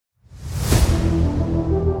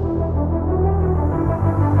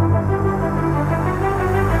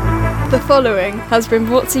The following has been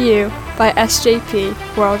brought to you by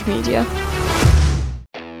SJP World Media.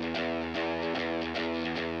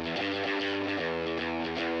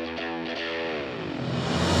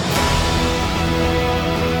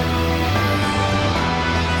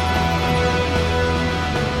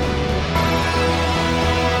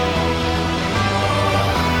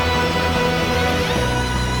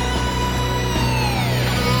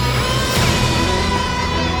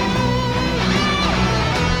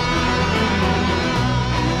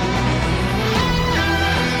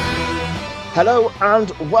 Hello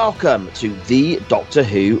and welcome to the Doctor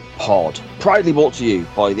Who pod, proudly brought to you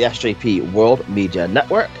by the SJP World Media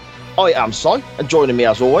Network. I am Si, and joining me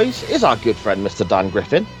as always is our good friend Mr. Dan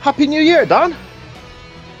Griffin. Happy New Year, Dan!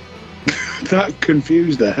 That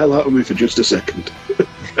confused the hell out of me for just a second.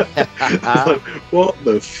 Like, what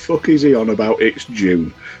the fuck is he on about? It's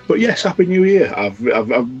June. But yes, Happy New Year. I've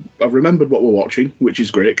remembered what we're watching, which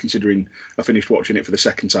is great considering I finished watching it for the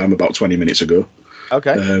second time about 20 minutes ago.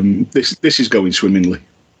 Okay. This is going swimmingly.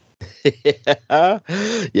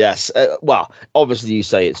 Yes. Well, obviously you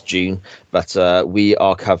say it's June, but we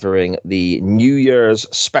are covering the New Year's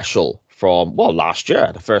special from, last year,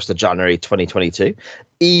 the 1st of January 2022,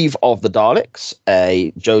 Eve of the Daleks,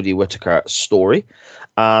 a Jodie Whittaker story,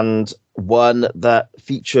 and one that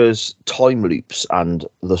features time loops and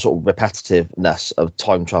the sort of repetitiveness of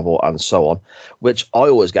time travel and so on, which I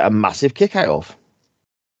always get a massive kick out of.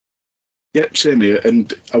 Yep, same here.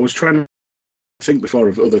 And I was trying to think before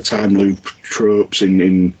of other time loop tropes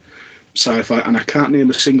in sci-fi, and I can't name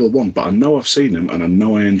a single one, but I know I've seen them and I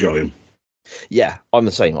know I enjoy them. Yeah, I'm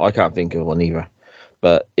the same. I can't think of one either,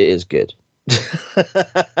 but it is good.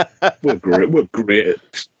 We're great.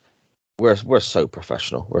 We're so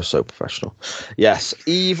professional. We're so professional. Yes,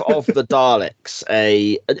 Eve of the Daleks,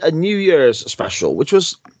 a New Year's special, which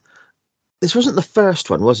was. This wasn't the first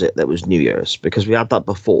one, was it, that was New Year's? Because we had that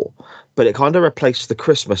before. But it kind of replaced the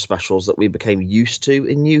Christmas specials that we became used to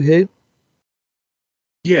in New Who.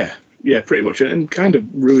 Yeah, pretty much. And kind of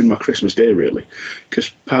ruined my Christmas day, really.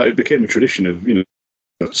 Because it became a tradition of,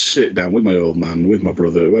 I'd sit down with my old man, with my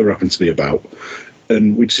brother, whoever happened to be about,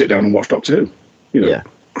 and we'd sit down and watch Doctor Who.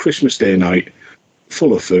 Christmas Day night,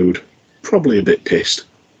 full of food, probably a bit pissed,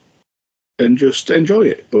 and just enjoy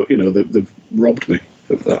it. But, they've robbed me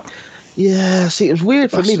of that. Yeah, see, it was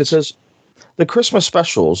weird for me because the Christmas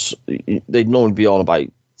specials, they'd normally be on about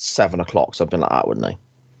 7 o'clock, something like that, wouldn't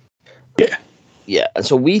they? Yeah. Yeah, and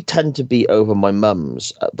so we tend to be over my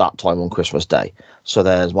mum's at that time on Christmas Day. So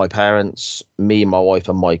there's my parents, me, my wife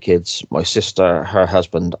and my kids, my sister, her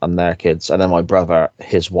husband and their kids, and then my brother,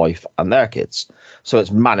 his wife and their kids. So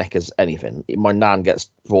it's manic as anything. My nan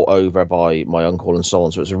gets brought over by my uncle and so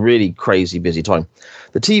on, so it's a really crazy busy time.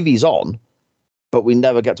 The TV's on, but we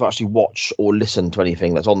never get to actually watch or listen to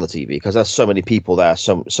anything that's on the TV because there's so many people there,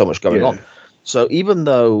 so much going on. So even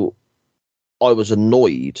though I was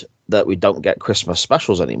annoyed that we don't get Christmas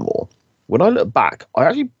specials anymore, when I look back, I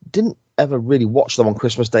actually didn't ever really watch them on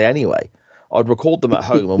Christmas Day anyway. I'd record them at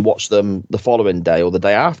home and watch them the following day or the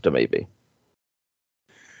day after, maybe.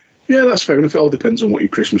 Yeah, that's fair enough. It all depends on what your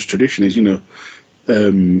Christmas tradition is,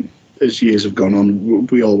 As years have gone on,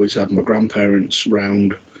 we always had my grandparents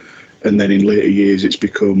round. And then in later years, it's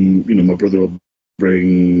become, my brother will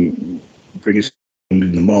bring his in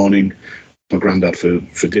the morning, my granddad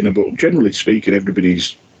for dinner. But generally speaking,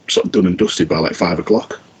 everybody's sort of done and dusted by like 5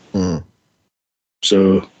 o'clock. Mm.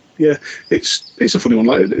 So, yeah, it's a funny one.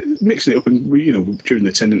 Like mixing it up, and we, during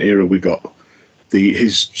the Tennant era, we got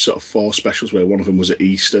his sort of 4 specials where one of them was at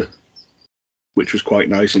Easter, which was quite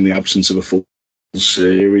nice in the absence of a full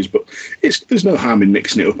series. But there's no harm in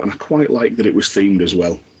mixing it up, and I quite like that it was themed as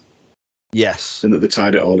well. Yes, and that they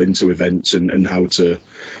tied it all into events and how to,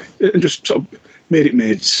 and just sort of made it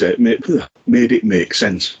make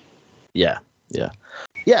sense. Yeah.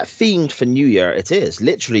 Themed for New Year, it is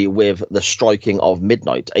literally with the striking of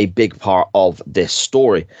midnight, a big part of this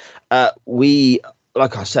story. We,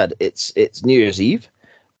 like I said, it's New Year's Eve,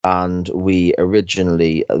 and we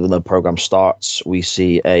originally, when the program starts, we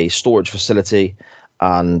see a storage facility,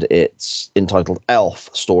 and it's entitled Elf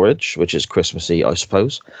Storage, which is Christmassy, I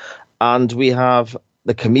suppose. And we have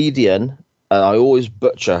the comedian, and I always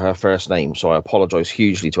butcher her first name, so I apologise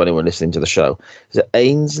hugely to anyone listening to the show. Is it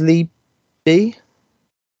Ainsley B?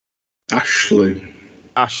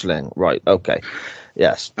 Aisling, right, okay.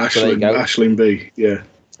 Yes. Aisling B, yeah.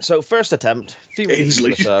 So first attempt,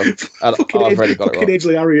 Ainsley. And I've already got it wrong.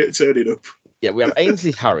 Ainsley Harriet turning up. Yeah, we have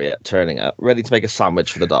Ainsley Harriet turning up, ready to make a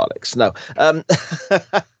sandwich for the Daleks. No.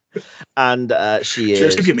 And she is...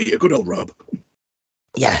 Just give me a good old rub.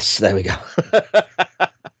 Yes, there we go.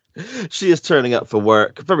 She is turning up for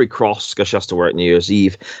work, very cross because she has to work New Year's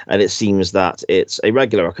Eve, and it seems that it's a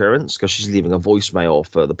regular occurrence because she's leaving a voicemail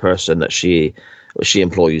for the person that she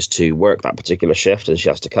employs to work that particular shift, and she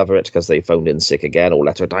has to cover it because they phoned in sick again or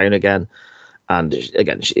let her down again. And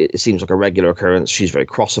again, it seems like a regular occurrence. She's very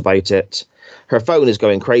cross about it. Her phone is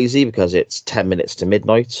going crazy because it's 10 minutes to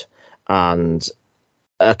midnight, and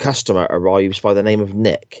a customer arrives by the name of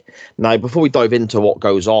Nick. Now, before we dive into what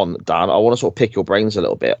goes on, Dan, I want to sort of pick your brains a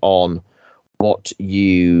little bit on what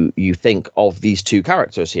you think of these two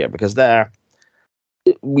characters here, because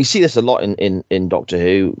we see this a lot in Doctor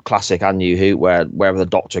Who, classic and New Who, where wherever the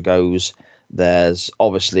Doctor goes, there's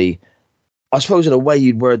obviously, I suppose in a way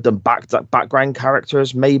you'd word them background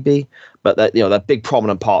characters maybe, but they're big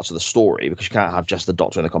prominent parts of the story, because you can't have just the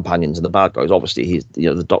Doctor and the companions and the bad guys. Obviously, he's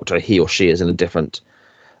the Doctor, he or she is in a different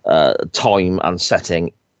time and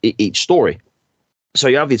setting each story. So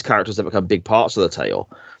you have these characters that become big parts of the tale.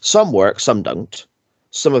 Some work, some don't.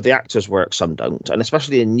 Some of the actors work, some don't. And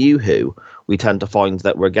especially in New Who, we tend to find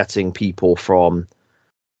that we're getting people from,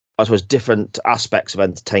 I suppose, different aspects of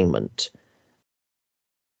entertainment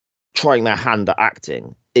trying their hand at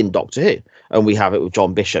acting in Doctor Who. And we have it with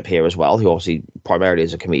John Bishop here as well, who obviously primarily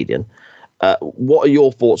is a comedian. What are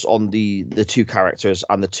your thoughts on the two characters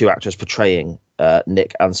and the two actors portraying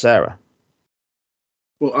Nick and Sarah?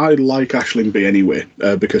 Well, I like Aisling B anyway,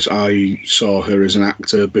 because I saw her as an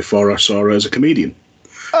actor before I saw her as a comedian.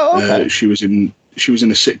 Oh, okay. She was in a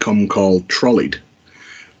sitcom called Trolleyed,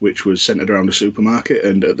 which was centered around a supermarket,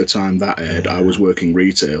 and at the time that aired, I was working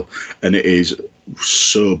retail, and it is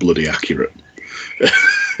so bloody accurate.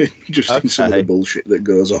 Just in some of the bullshit that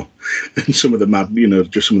goes on, and some of the mad,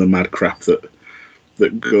 just some of the mad crap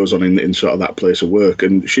that goes on in sort of that place of work.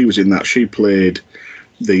 And she was in that. She played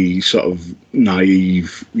the sort of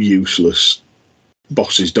naive, useless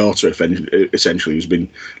boss's daughter, essentially, who's been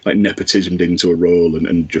like nepotismed into a role,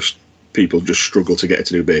 and just people just struggle to get her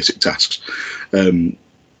to do basic tasks.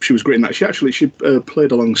 She was great in that. She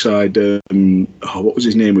played alongside what was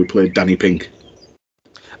his name? Who played Danny Pink?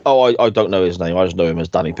 Oh, I don't know his name. I just know him as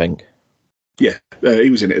Danny Pink. Yeah, he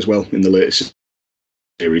was in it as well in the latest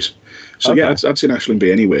series. So okay. Yeah, I'd seen Aisling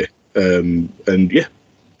B anyway, and yeah,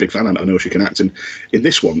 big fan. I know she can act, and in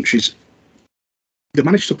this one, they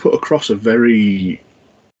managed to put across a very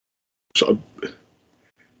sort of,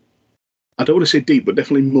 I don't want to say deep, but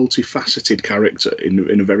definitely multifaceted character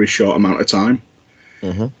in a very short amount of time.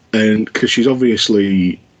 Mm-hmm. And because she's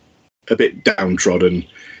obviously a bit downtrodden,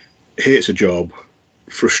 hates a job,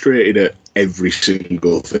 frustrated at every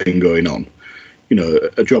single thing going on.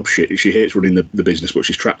 A job shit. She hates running the business, but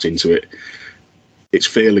she's trapped into it. It's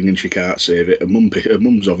failing and she can't save it. Her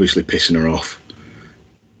mum's obviously pissing her off.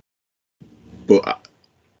 But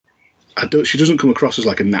she doesn't come across as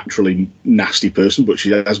like a naturally nasty person, but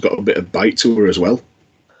she has got a bit of bite to her as well.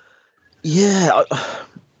 Yeah,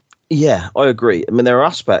 I agree. I mean, there are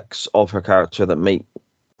aspects of her character that make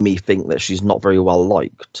me think that she's not very well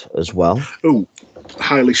liked as well. Oh,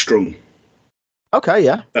 highly strung. Okay,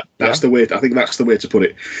 yeah. That's the way. I think that's the way to put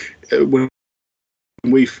it. When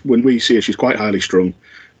we see her, she's quite highly strung.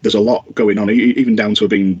 There's a lot going on, even down to her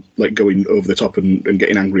being like going over the top and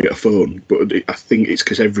getting angry at a phone. But I think it's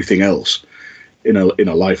because everything else in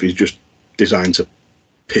her life is just designed to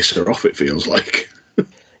piss her off. It feels like.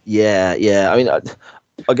 Yeah. I mean,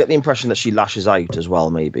 I get the impression that she lashes out as well.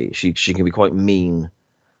 Maybe she can be quite mean,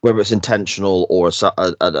 whether it's intentional or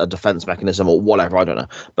a defense mechanism or whatever. I don't know,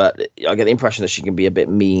 but I get the impression that she can be a bit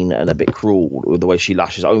mean and a bit cruel with the way she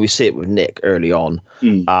lashes out. I mean, we see it with Nick early on,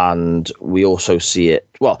 and we also see it.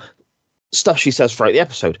 Well, stuff she says throughout the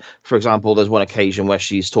episode. For example, there's one occasion where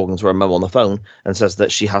she's talking to her mum on the phone and says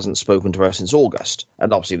that she hasn't spoken to her since August,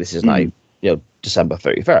 and obviously this is now December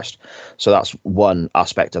 31st. So that's one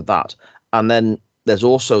aspect of that. And then there's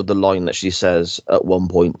also the line that she says at one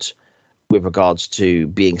point with regards to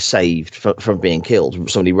being saved from being killed,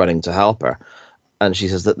 somebody running to help her. And she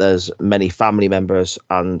says that there's many family members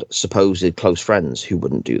and supposed close friends who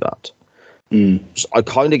wouldn't do that. So I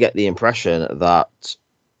kind of get the impression that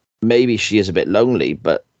maybe she is a bit lonely,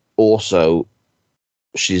 but also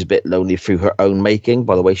she's a bit lonely through her own making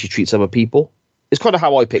by the way she treats other people. It's kind of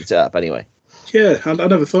how I picked it up anyway. Yeah, I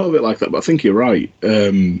never thought of it like that, but I think you're right.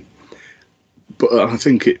 But I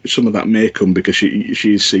think some of that may come because she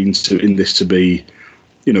is seen in this to be,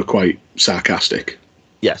 quite sarcastic.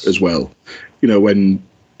 Yes. As well. When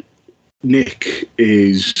Nick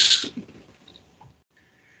is...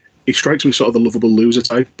 He strikes me sort of the lovable loser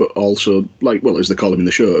type, but also, as they call him in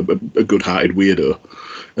the show, a good-hearted weirdo.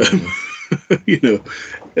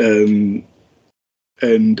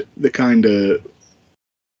 And the kind of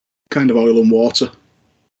oil and water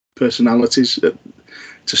personalities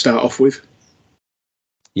to start off with.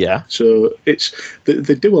 Yeah. So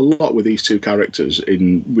they do a lot with these two characters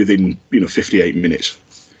within 58 minutes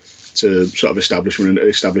to sort of establish them,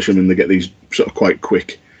 and they get these sort of quite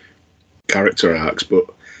quick character arcs. But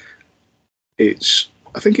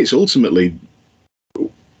I think it's ultimately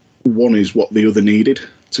one is what the other needed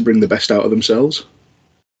to bring the best out of themselves.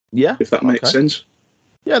 Yeah, if that makes sense.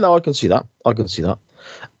 Yeah, no, I can see that. I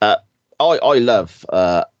love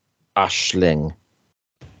Aisling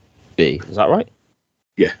B. Is that right?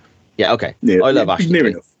 Yeah. Yeah. Okay. Yeah, I love Aisling. Near B.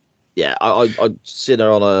 enough. Yeah, I seen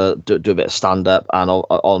her on do a bit of stand up, and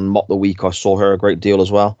on Mock the Week I saw her a great deal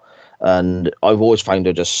as well. And I've always found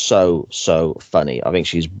her just so funny. I think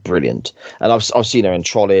she's brilliant. And I've seen her in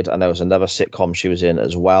Trolled, and there was another sitcom she was in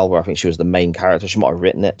as well, where I think she was the main character. She might have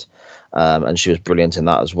written it, and she was brilliant in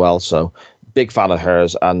that as well. So big fan of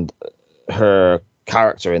hers, and her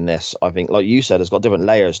character in this, I think, like you said, has got different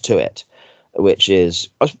layers to it, which is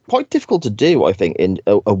quite difficult to do, I think, in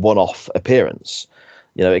a one-off appearance.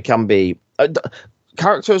 It can be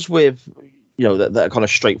characters with, that are kind of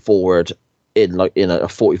straightforward in a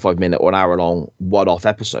 45-minute or an hour-long one-off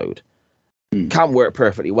episode can work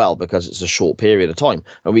perfectly well because it's a short period of time.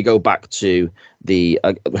 And we go back to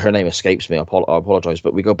her name escapes me, I apologize,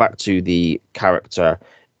 but we go back to the character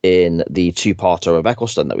in the two-parter of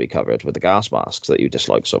Eccleston that we covered with the gas masks that you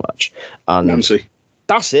dislike so much. And Nancy.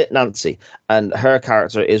 That's it, Nancy. And her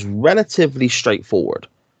character is relatively straightforward.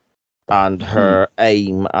 And her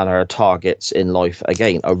aim and her targets in life,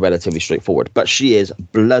 again, are relatively straightforward. But she is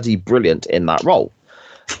bloody brilliant in that role.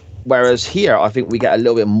 Whereas here, I think we get a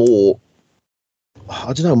little bit more,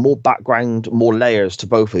 more background, more layers to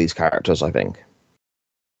both of these characters, I think.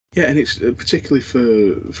 Yeah, and it's particularly for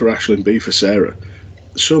Aisling B, for Sarah,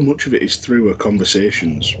 so much of it is through her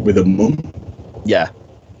conversations with her mum. Yeah.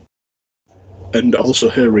 And also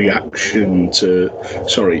her reaction to.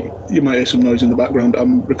 Sorry, you might hear some noise in the background.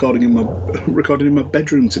 I'm recording in my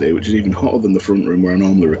bedroom today, which is even hotter than the front room where I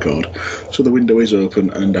normally record. So the window is open,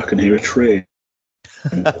 and I can hear a train.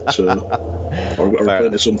 Or a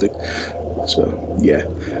plane or something. So yeah,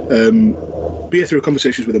 but yeah, through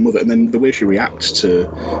conversations with her mother, and then the way she reacts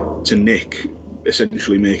to Nick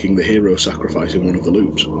essentially making the hero sacrifice in one of the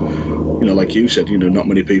loops. Like you said, not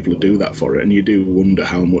many people do that for it, and you do wonder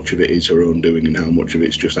how much of it is her own doing and how much of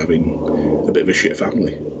it's just having a bit of a shit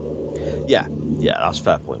family. Yeah, that's a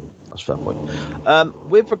fair point.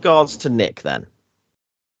 With regards to Nick, then,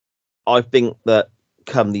 I think that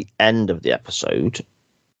come the end of the episode,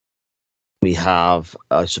 we have,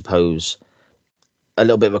 I suppose, a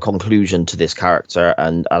little bit of a conclusion to this character,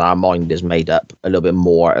 and our mind is made up a little bit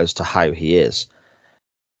more as to how he is.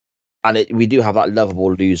 And we do have that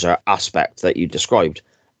lovable loser aspect that you described.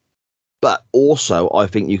 But also, I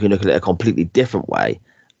think you can look at it a completely different way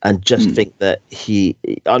and just think that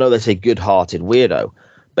I know they say good-hearted weirdo,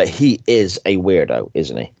 but he is a weirdo,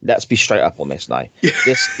 isn't he? Let's be straight up on this now.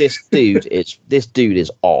 This dude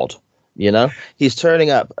is odd, He's turning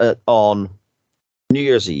up on New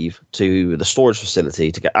Year's Eve to the storage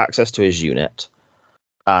facility to get access to his unit.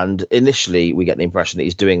 And initially, we get the impression that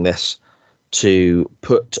he's doing this to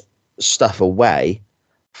put stuff away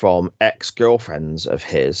from ex-girlfriends of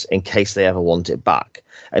his in case they ever want it back.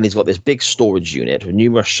 And he's got this big storage unit with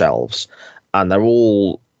numerous shelves, and they're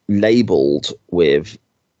all labeled with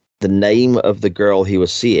the name of the girl he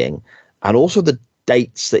was seeing and also the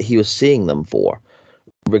dates that he was seeing them for,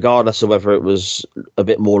 regardless of whether it was a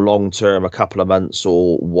bit more long-term, a couple of months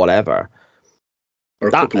or whatever. Or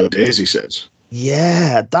a couple of days, he says.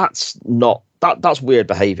 Yeah, that's weird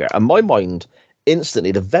behavior. And my mind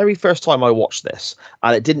instantly, the very first time I watched this,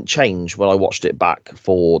 and it didn't change when I watched it back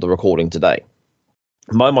for the recording today,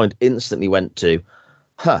 my mind instantly went to,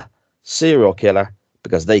 serial killer,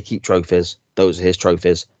 because they keep trophies. Those are his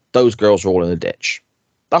trophies. Those girls are all in the ditch.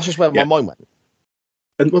 That's just where my mind went.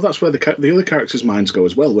 And well, that's where the other characters' minds go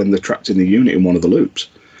as well when they're trapped in the unit in one of the loops.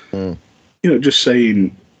 Just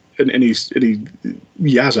saying, and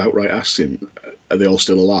Yaz outright asks him, "Are they all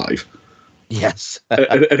still alive?" Yes.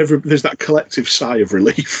 and there's that collective sigh of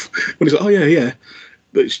relief when he's like, "Oh yeah."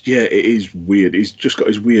 But it is weird. He's just got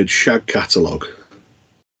his weird shag catalogue.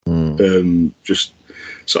 Just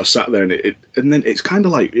sort of sat there, and then it's kind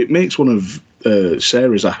of like it makes one of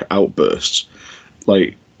Sarah's outbursts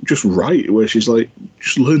like just right, where she's like,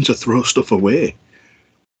 just learn to throw stuff away.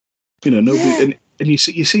 Nobody, and you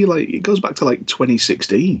see, like, it goes back to like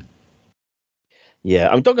 2016. Yeah,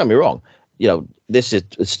 I mean, don't get me wrong. This is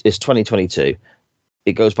 2022.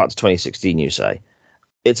 It goes back to 2016. You say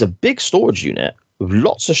it's a big storage unit with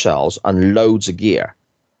lots of shelves and loads of gear.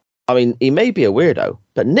 I mean, he may be a weirdo,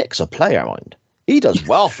 but Nick's a player, mind. He does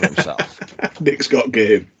well for himself. Nick's got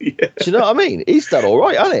game. Yeah. Do you know what I mean? He's done all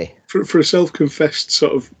right, hasn't he? For a self-confessed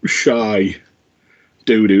sort of shy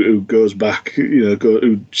dude who goes back, who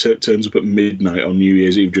turns up at midnight on New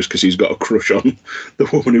Year's Eve just because he's got a crush on the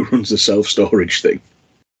woman who runs the self-storage thing.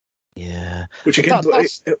 Yeah. Which again,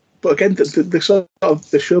 but again, they show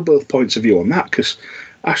both points of view on that, because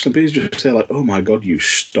Ashton Beers just say like, "Oh my god, you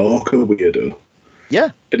stalker weirdo."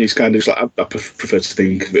 Yeah. And he's kind of just like, I prefer to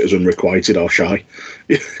think of it as unrequited or shy,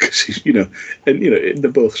 because he's, they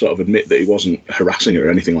both sort of admit that he wasn't harassing her or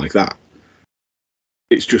anything like that.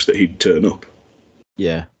 It's just that he'd turn up.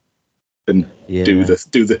 Yeah. And do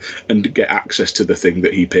the and get access to the thing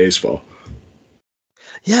that he pays for.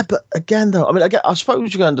 Yeah, but again, though, I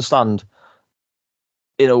suppose you can understand,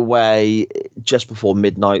 in a way, just before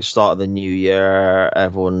midnight, start of the new year,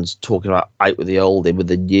 everyone's talking about out with the old, in with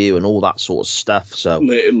the new, and all that sort of stuff. So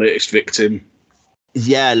latest victim.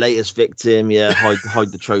 Yeah, latest victim. Yeah,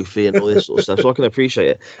 hide the trophy and all this sort of stuff. So I can appreciate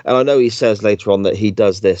it. And I know he says later on that he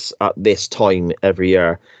does this at this time every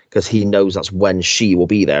year because he knows that's when she will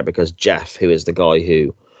be there, because Jeff, who is the guy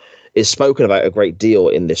who is spoken about a great deal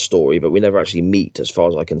in this story, but we never actually meet, as far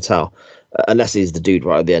as I can tell, unless he's the dude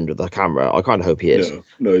right at the end of the camera. I kind of hope he is.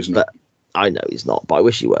 No, he's not. But I know he's not, but I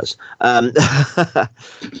wish he was.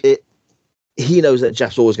 He knows that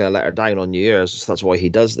Jeff's always going to let her down on New Year's, so that's why he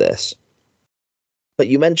does this. But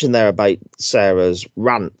you mentioned there about Sarah's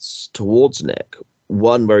rants towards Nick.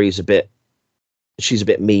 One where she's a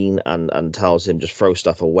bit mean and tells him just throw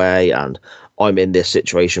stuff away, and I'm in this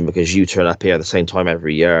situation because you turn up here at the same time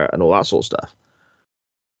every year, and all that sort of stuff.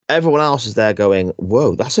 Everyone else is there going,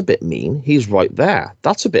 whoa, that's a bit mean. He's right there.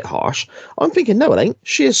 That's a bit harsh. I'm thinking, no, it ain't.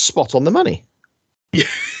 She is spot on the money. Yeah,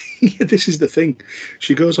 this is the thing.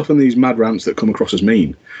 She goes off on these mad rants that come across as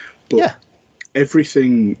mean. But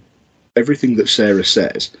everything that Sarah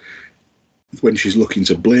says, when she's looking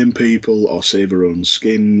to blame people or save her own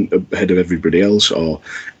skin ahead of everybody else or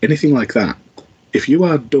anything like that, if you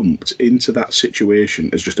are dumped into that situation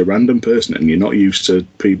as just a random person and you're not used to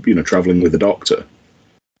travelling with a doctor,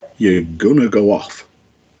 you're gonna go off.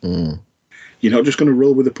 You're not just gonna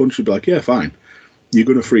roll with the punch and be like, yeah, fine. You're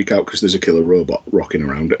gonna freak out because there's a killer robot rocking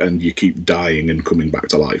around and you keep dying and coming back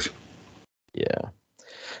to life. Yeah.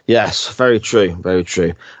 Yes, very true, very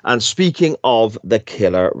true. And speaking of the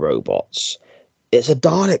killer robots, it's a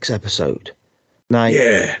Daleks episode. Now,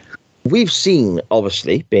 we've seen,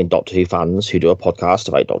 obviously, being Doctor Who fans who do a podcast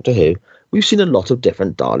about Doctor Who, we've seen a lot of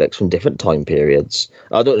different Daleks from different time periods.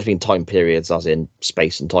 I don't just mean time periods as in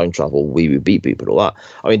space and time travel, wee beep beep and all that.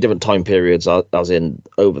 I mean different time periods as in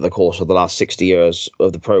over the course of the last 60 years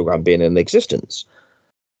of the programme being in existence.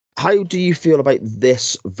 How do you feel about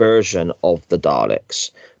this version of the Daleks?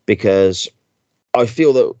 Because I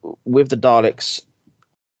feel that with the Daleks,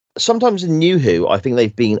 sometimes in New Who, I think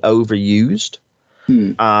they've been overused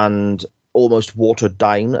and almost watered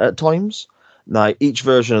down at times. Now, each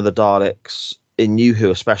version of the Daleks, in New Who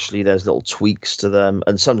especially, there's little tweaks to them,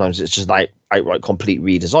 and sometimes it's just like outright complete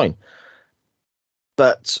redesign.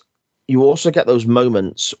 But you also get those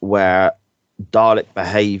moments where Dalek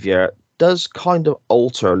behaviour does kind of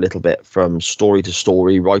alter a little bit from story to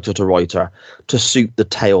story, writer to writer, to suit the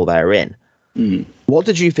tale they're in. What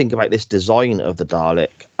did you think about this design of the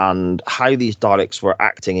Dalek and how these Daleks were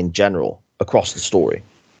acting in general across the story?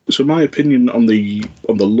 So my opinion on the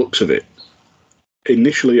looks of it,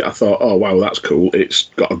 initially I thought, oh wow, that's cool. It's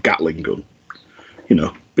got a Gatling gun,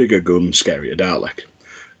 bigger gun, scarier Dalek.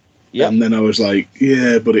 Yeah. And then I was like,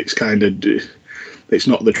 yeah, but it's kind of, it's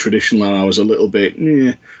not the traditional. And I was a little bit,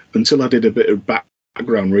 until I did a bit of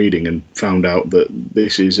background reading and found out that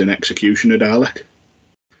this is an executioner Dalek.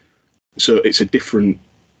 So it's a different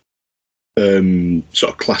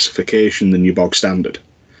sort of classification than your bog standard.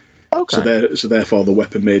 Okay. So therefore the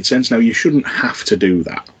weapon made sense. Now you shouldn't have to do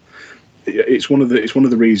that. It's one of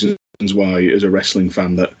the reasons why, as a wrestling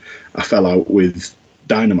fan, that I fell out with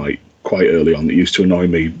Dynamite quite early on. It used to annoy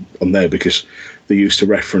me on there because they used to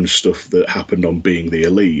reference stuff that happened on Being the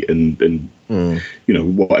Elite and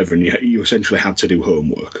whatever, and you essentially had to do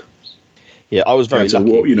homework. Yeah, I was very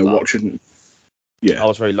lucky. Watching. Yeah, I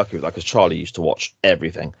was very lucky with that because Charlie used to watch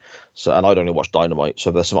everything. So, and I'd only watch Dynamite. So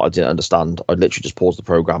if there's something I didn't understand, I'd literally just pause the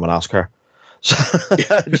program and ask her.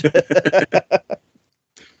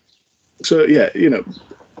 So yeah,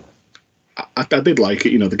 I did like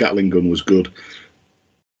it. The Gatling gun was good.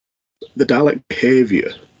 The Dalek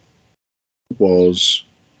behaviour was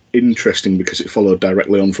interesting because it followed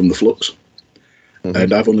directly on from the Flux,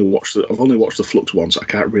 and I've only watched the Flux once. I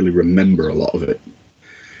can't really remember a lot of it,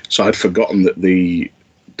 so I'd forgotten that the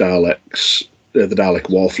Dalek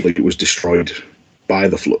war fleet was destroyed by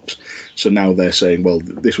the flux. So now they're saying, well,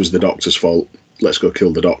 this was the Doctor's fault. Let's go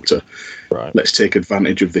kill the Doctor. Right. Let's take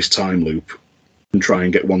advantage of this time loop and try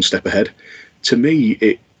and get one step ahead. To me,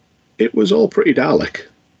 it was all pretty Dalek.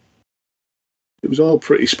 It was all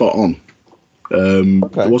pretty spot on.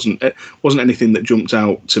 There wasn't anything that jumped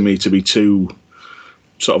out to me to be too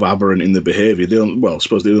sort of aberrant in the behaviour. I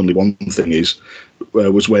suppose the only one thing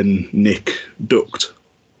was when Nick ducked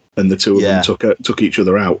and the two of them took each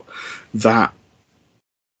other out. That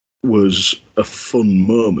was a fun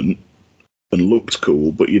moment and looked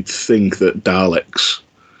cool, but you'd think that Daleks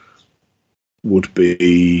would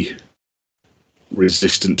be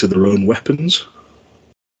resistant to their own weapons.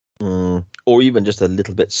 Or even just a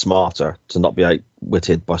little bit smarter to not be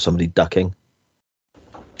outwitted by somebody ducking.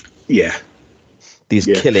 Yeah. These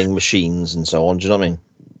killing machines and so on, do you know what I mean?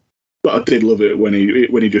 But I did love it when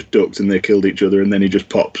he just ducked and they killed each other, and then he just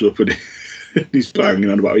pops up and he's banging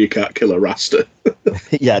on about you can't kill a Rasta.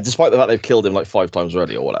 Yeah, despite the fact they've killed him like 5 times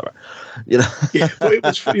already or whatever. You know. Yeah, but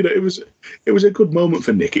it was a good moment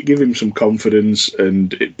for Nick. It gave him some confidence,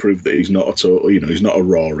 and it proved that he's not he's not a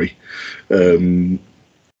Rory.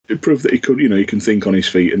 It proved that he can think on his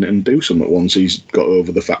feet and do something once he's got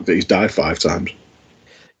over the fact that he's died 5 times.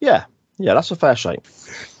 Yeah, that's a fair shame.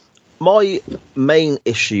 My main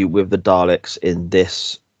issue with the Daleks in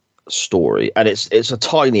this story, and it's a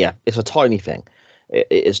tiny thing.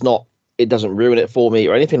 It's not. It doesn't ruin it for me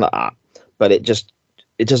or anything like that. But it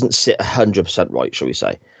doesn't sit 100% right, shall we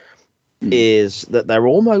say? Is that they're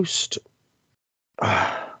almost.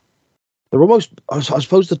 I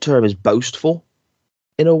suppose the term is boastful,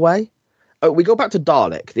 in a way. We go back to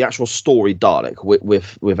Dalek, the actual story Dalek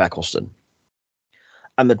with Eccleston.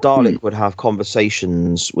 And the Dalek would have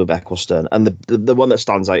conversations with Eccleston. And the one that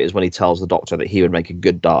stands out is when he tells the Doctor that he would make a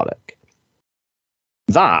good Dalek.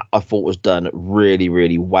 That, I thought, was done really,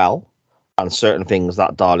 really well. And certain things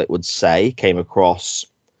that Dalek would say came across,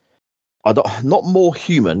 not more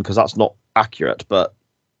human, because that's not accurate, but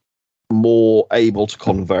more able to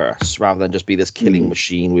converse rather than just be this killing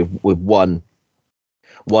machine with one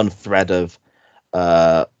thread of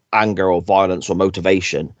anger or violence or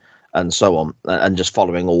motivation and so on, and just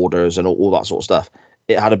following orders and all that sort of stuff.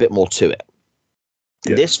 It had a bit more to it.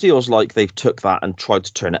 Yeah. This feels like they've took that and tried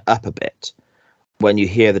to turn it up a bit. When you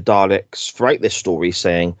hear the Daleks throughout this story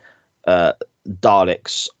saying,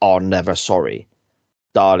 Daleks are never sorry.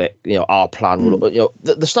 Dalek, our plan will,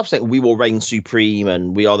 the stuff saying we will reign supreme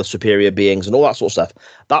and we are the superior beings and all that sort of stuff.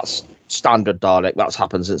 That's standard Dalek. That's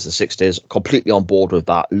happened since the 60s. Completely on board with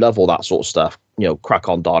that. Love all that sort of stuff. Crack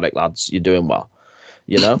on, Dalek lads. You're doing well.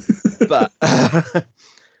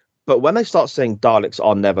 But when they start saying Daleks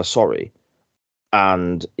are never sorry,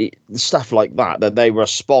 and stuff like that they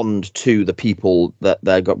respond to the people that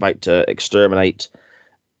they're about to exterminate.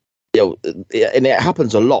 And it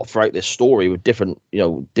happens a lot throughout this story with different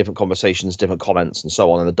conversations, different comments, and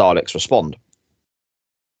so on, and the Daleks respond.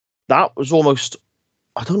 That was almost,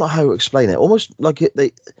 I don't know how to explain it, almost like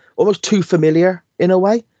they almost too familiar in a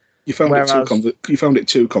way. You found it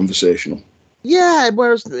too conversational. Yeah,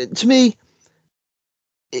 whereas to me,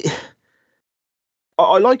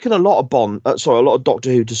 I liken a lot of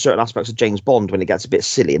Doctor Who to certain aspects of James Bond when it gets a bit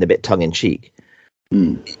silly and a bit tongue in cheek.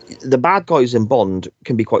 The bad guys in Bond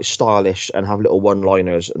can be quite stylish and have little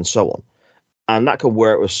one-liners and so on. And that can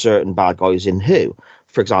work with certain bad guys in Who.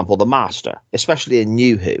 For example, the Master, especially in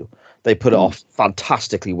New Who, they put it off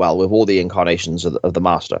fantastically well with all the incarnations of the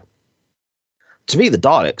Master. To me, the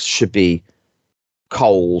Daleks should be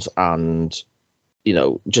cold and,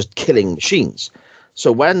 just killing machines.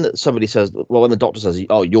 So when somebody says, when the Doctor says,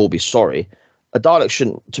 oh, you'll be sorry, a Dalek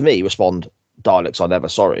shouldn't, to me, respond, Daleks are never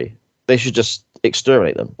sorry. They should just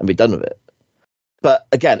exterminate them and be done with it. But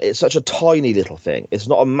again, it's such a tiny little thing. It's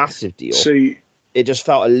not a massive deal. See, it just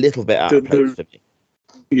felt a little bit out of place for me.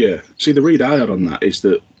 Yeah. See, the read I had on that is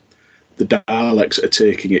that the Daleks are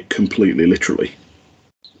taking it completely literally.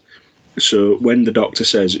 So when the Doctor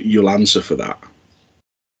says, you'll answer for that,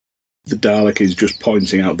 the Dalek is just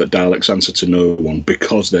pointing out that Daleks answer to no one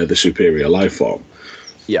because they're the superior life form.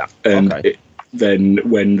 Yeah. And then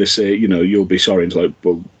when they say, you'll be sorry, it's like,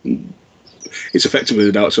 well, it's effectively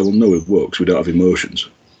the Daleks say, well, no, it works. We don't have emotions.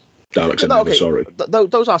 Daleks are never sorry.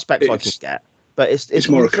 Those aspects I can get, but it's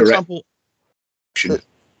more a correct. Example,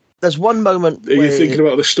 there's one moment. Are you thinking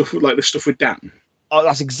about the stuff with Dan? Oh,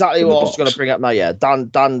 that's exactly what I was going to bring up now. Yeah,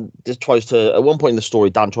 Dan just tries to. At one point in the story,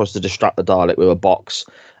 Dan tries to distract the Dalek with a box,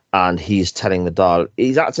 and he's telling the Dalek,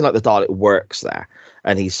 he's acting like the Dalek works there,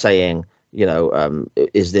 and he's saying,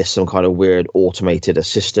 is this some kind of weird automated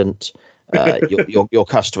assistant? Your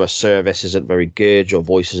customer service isn't very good. Your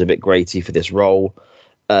voice is a bit grating for this role.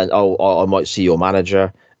 and I might see your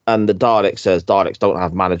manager. And the Dalek says Daleks don't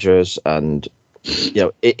have managers, and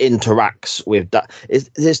it interacts with that.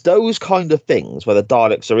 It's those kind of things where the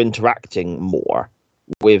Daleks are interacting more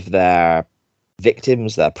with their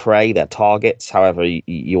victims, their prey, their targets, however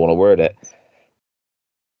you want to word it.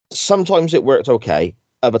 Sometimes it worked okay,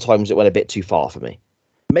 other times it went a bit too far for me.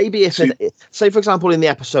 Maybe say, for example, in the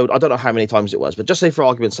episode, I don't know how many times it was, but just say for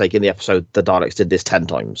argument's sake, in the episode, the Daleks did this 10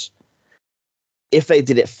 times. If they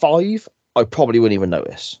did it 5, I probably wouldn't even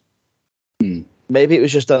notice. Maybe it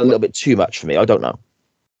was just done a little bit too much for me. I don't know.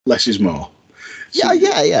 Less is more.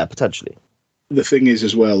 Yeah, potentially. The thing is,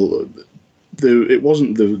 as well, it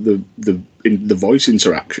wasn't the voice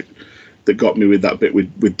interaction that got me with that bit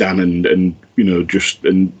with Dan and just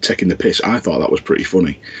taking the piss. I thought that was pretty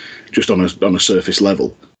funny, just on a surface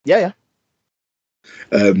level. Yeah.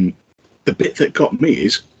 The bit that got me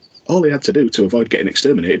is all he had to do to avoid getting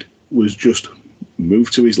exterminated was just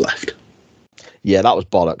move to his left. Yeah, that was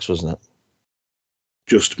bollocks, wasn't it?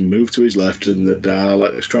 Just move to his left, and the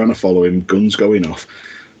Daleks trying to follow him, guns going off,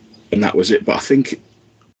 and that was it. But I think,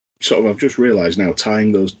 I've just realised now,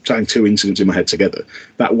 tying 2 incidents in my head together,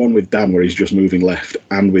 that one with Dan where he's just moving left,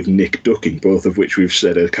 and with Nick ducking, both of which we've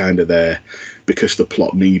said are kind of there because the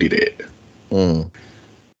plot needed it.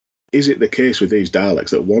 Is it the case with these Daleks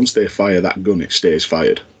that once they fire that gun, it stays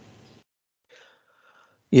fired?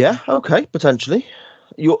 Yeah, okay, potentially.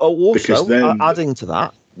 You're also adding to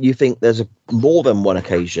that. You think there's more than one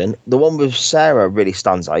occasion. The one with Sarah really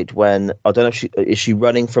stands out when, I don't know if is she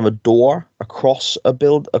running from a door across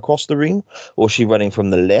the room, or is she running from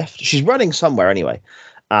the lift? She's running somewhere anyway.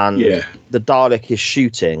 And the Dalek is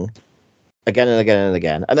shooting again and again and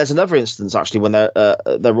again. And there's another instance actually when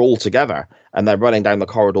they're all together and they're running down the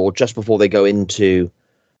corridor just before they go into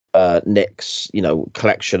Nick's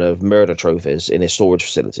collection of murder trophies in his storage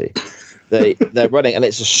facility. They're running, and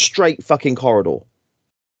it's a straight fucking corridor.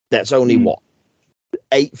 That's only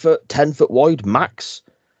 8 foot, 10 foot wide max,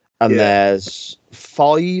 and there's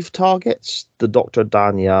 5 targets. The Dr.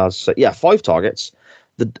 Danyas said, 5 targets,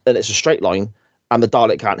 and it's a straight line, and the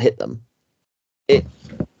Dalek can't hit them.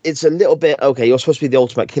 It's a little bit okay. You're supposed to be the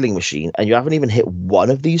ultimate killing machine, and you haven't even hit one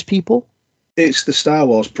of these people. It's the Star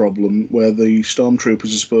Wars problem where the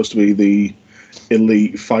stormtroopers are supposed to be the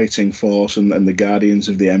elite fighting force and the guardians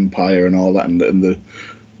of the Empire and all that, and the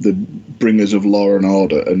bringers of law and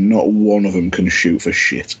order, and not one of them can shoot for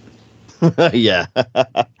shit. Yeah.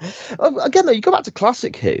 Again, though, you go back to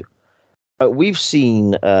classic Who. We've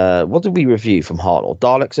seen, what did we review from Hartnell?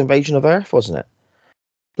 Daleks Invasion of Earth, wasn't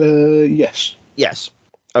it? Yes. Yes.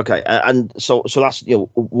 Okay, and so that's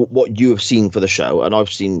what you have seen for the show, and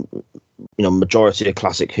I've seen majority of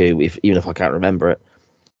classic Who, even if I can't remember it.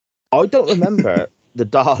 I don't remember the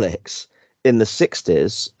Daleks in the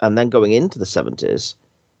 60s and then going into the 70s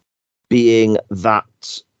being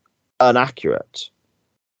that inaccurate.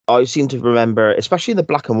 I seem to remember, especially in the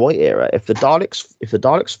black and white era, if the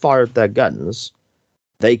Daleks fired their guns,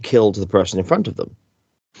 they killed the person in front of them.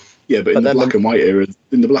 Yeah, but in the black and white era,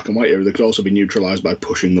 they could also be neutralised by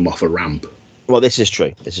pushing them off a ramp. Well, this is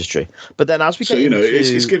true. But then as we get into...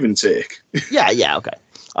 it's give and take. Yeah, okay.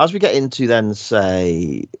 As we get into then,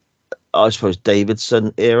 say, I suppose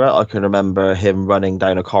Davidson era, I can remember him running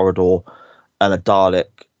down a corridor and a Dalek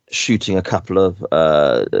shooting a couple of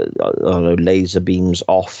laser beams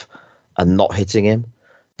off and not hitting him.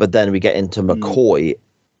 But then we get into McCoy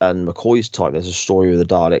and McCoy's time. There's a story with the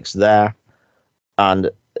Daleks there, and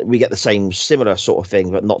we get the same similar sort of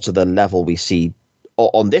thing, but not to the level we see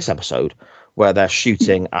on this episode, where they're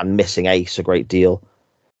shooting and missing Ace a great deal.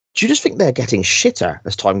 Do you just think they're getting shitter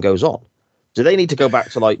as time goes on? Do they need to go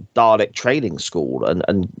back to like Dalek training school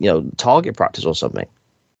and target practice or something?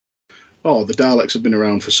 Oh, the Daleks have been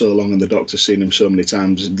around for so long, and the Doctor's seen them so many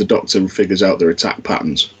times. The Doctor figures out their attack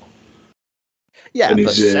patterns. Yeah, and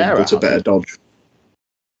but he's Sarah got a better dodge.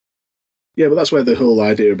 Yeah, but that's where the whole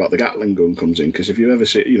idea about the Gatling gun comes in. Because if you ever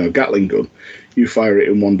see, Gatling gun, you fire it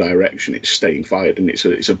in one direction, it's staying fired, and it's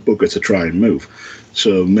a bugger to try and move.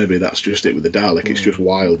 So maybe that's just it with the Dalek. It's just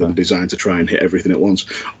wild and designed to try and hit everything at once.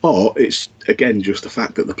 Or it's, again, just the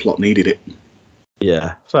fact that the plot needed it.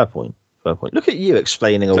 Yeah, fair point. Look at you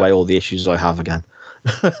explaining away all the issues I have again.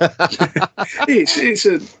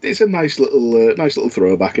 It's a nice little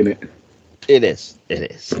throwback in it. It is.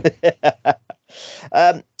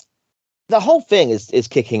 The whole thing is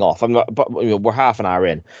kicking off. We're half an hour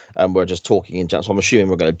in, and we're just talking in general. So I'm assuming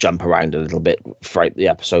we're going to jump around a little bit throughout the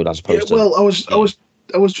episode, as opposed to. Well, I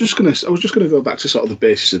was just gonna go back to sort of the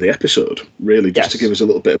basis of the episode, really, just to give us a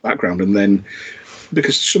little bit of background, and then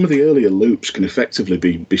because some of the earlier loops can effectively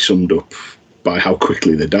be summed up by how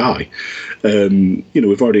quickly they die.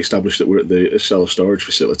 We've already established that we're at the cellar storage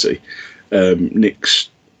facility. Nick's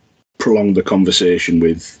prolonged the conversation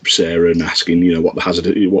with Sarah and asking, what the hazard,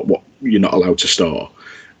 what you're not allowed to store,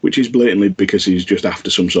 which is blatantly because he's just after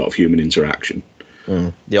some sort of human interaction.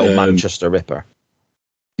 The old Manchester Ripper.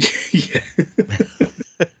 Yeah.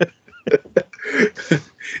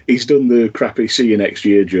 He's done the crappy "see you next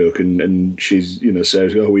year" joke, and she's,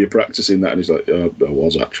 says, "Oh, were you practicing that?" And he's like, "Oh, I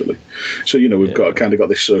was actually." So, we've got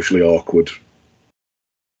this socially awkward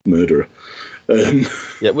murderer.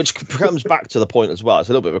 Which comes back to the point as well. It's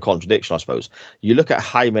a little bit of a contradiction, I suppose. You look at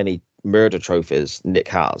how many murder trophies Nick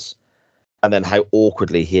has, and then how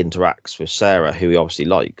awkwardly he interacts with Sarah, who he obviously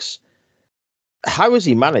likes. How has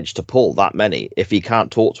he managed to pull that many if he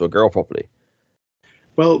can't talk to a girl properly?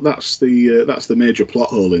 Well, that's the major plot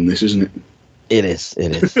hole in this, isn't it? It is.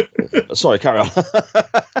 Sorry, carry on.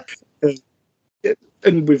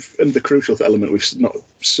 And the crucial element we've not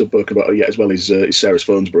spoken about yet as well is Sarah's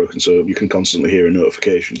phone's broken, so you can constantly hear her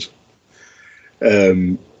notifications.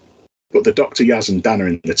 But the Dr. Yaz and Dan are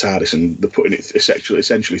in the TARDIS, and they're putting it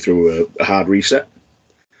essentially through a hard reset.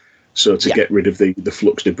 So to get rid of the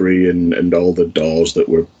flux debris and all the doors that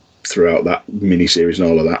were throughout that mini-series and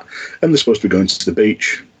all of that. And they're supposed to be going to the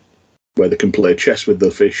beach where they can play chess with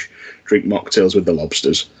the fish, drink mocktails with the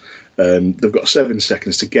lobsters. They've got 7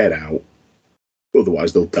 seconds to get out.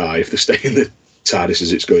 Otherwise, they'll die if they stay in the TARDIS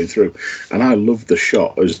as it's going through. And I loved the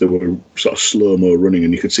shot as they were sort of slow-mo running,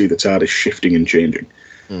 and you could see the TARDIS shifting and changing.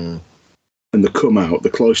 And they come out, the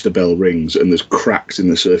cloister bell rings, and there's cracks in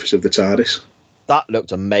the surface of the TARDIS. That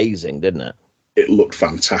looked amazing, didn't it? It looked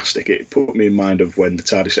fantastic. It put me in mind of when the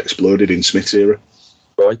TARDIS exploded in Smith's era.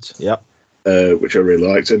 Right, yeah. Which I really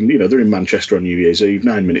liked. And, they're in Manchester on New Year's Eve,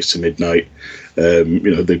 9 minutes to midnight.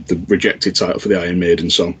 The rejected title for the Iron Maiden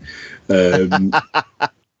song. They'll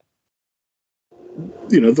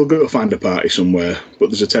go find a party somewhere, but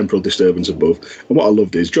there's a temporal disturbance above. And what I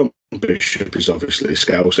loved is John Bishop is obviously a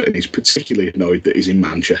Scouser, and he's particularly annoyed that he's in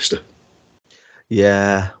Manchester.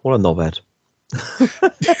 Yeah, what a knobhead.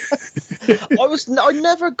 I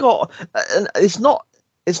never got, and it's not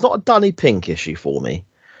a Danny Pink issue for me,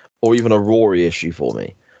 or even a Rory issue for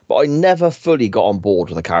me, but I never fully got on board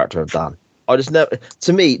with the character of Dan. I just never,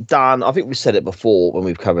 to me, Dan, I think we said it before when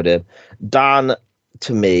we've covered him, Dan,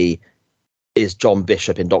 to me, is John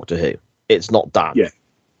Bishop in Doctor Who. It's not Dan. Yeah.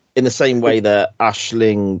 In the same way that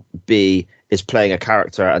Aisling B is playing a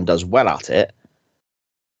character and does well at it,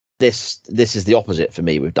 this is the opposite for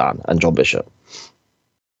me with Dan and John Bishop.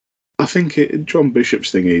 I think John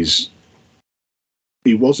Bishop's thing is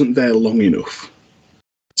he wasn't there long enough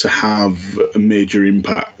to have a major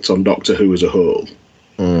impact on Doctor Who as a whole.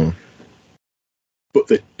 But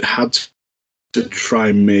they had to try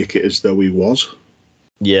and make it as though he was.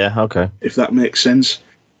 Yeah, okay. If that makes sense.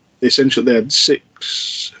 Essentially, they had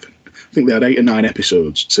 8 or 9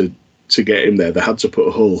 episodes to get him there. They had to put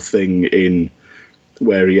a whole thing in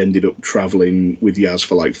where he ended up travelling with Yaz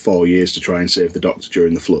for like 4 years to try and save the Doctor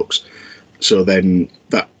during the flux. So then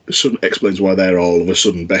that explains why they're all of a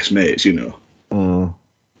sudden best mates, It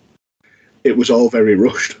was all very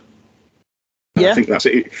rushed. Yeah. I think that's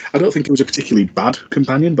it. I don't think he was a particularly bad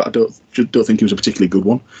companion, but I don't think he was a particularly good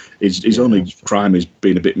one. His only crime is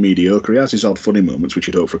being a bit mediocre. He has his odd funny moments, which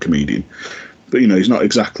you'd hope for a comedian. But, he's not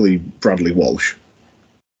exactly Bradley Walsh.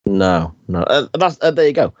 No. That's there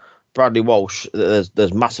you go. Bradley Walsh,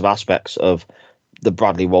 there's massive aspects of the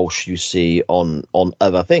Bradley Walsh you see on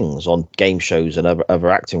other things, on game shows and other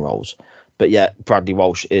acting roles. But yet Bradley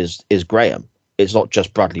Walsh is Graham. It's not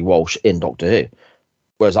just Bradley Walsh in Doctor Who.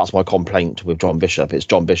 Whereas that's my complaint with John Bishop. It's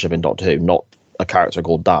John Bishop in Doctor Who, not a character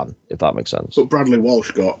called Dan, if that makes sense. But Bradley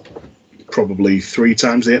Walsh got probably 3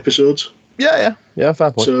 times the episodes. Yeah,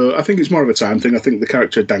 fair point. So I think it's more of a time thing. I think the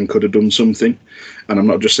character Dan could have done something. And I'm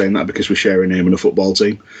not just saying that because we share a name and a football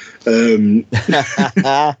team.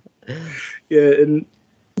 Yeah, and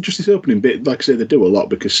just this opening bit, like I say, they do a lot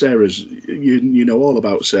because Sarah's, you know all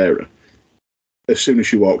about Sarah. As soon as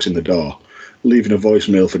she walks in the door, leaving a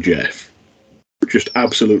voicemail for Jeff, just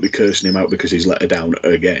absolutely cursing him out because he's let her down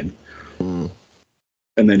again.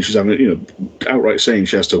 And then she's having, outright saying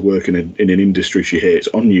she has to work in an industry she hates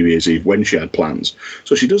on New Year's Eve when she had plans.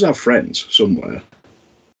 So she does have friends somewhere.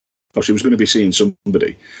 Or she was going to be seeing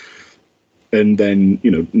somebody. And then,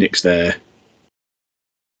 Nick's there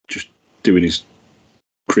just doing his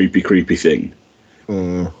creepy thing.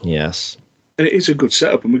 Yes. And it is a good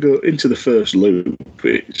setup. And we go into the first loop.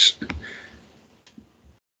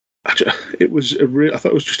 I thought it was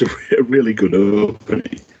just a really good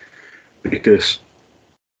opening because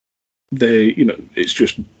it's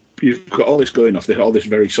just you've got all this going off, all this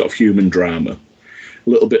very sort of human drama, a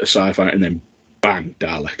little bit of sci-fi, and then bang,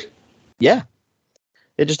 Dalek. Yeah.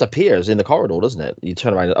 It just appears in the corridor, doesn't it? You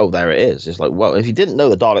turn around and, oh, there it is. It's like, well, if you didn't know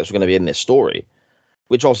the Daleks were going to be in this story,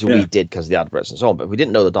 which obviously we did because of the adverts and so on, but if we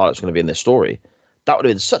didn't know the Daleks were going to be in this story, that would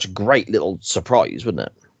have been such a great little surprise, wouldn't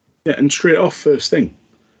it? Yeah, and straight off, first thing,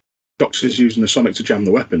 Doctor's using the sonic to jam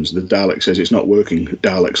the weapons. The Dalek says it's not working.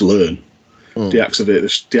 Daleks learn.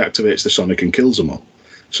 Deactivates the sonic and kills them all.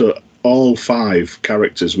 So all 5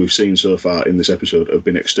 characters we've seen so far in this episode have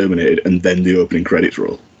been exterminated, and then the opening credits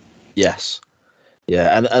roll. Yes.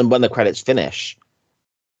 Yeah, and when the credits finish,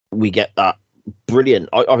 we get that brilliant.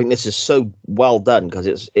 I think this is so well done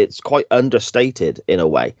because it's quite understated in a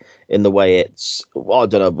way, in the way it's, well, I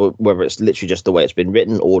don't know whether it's literally just the way it's been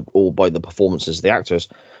written or by the performances of the actors,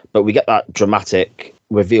 but we get that dramatic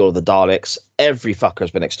reveal of the Daleks. Every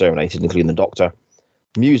fucker's been exterminated, including the Doctor.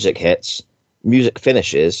 Music hits, music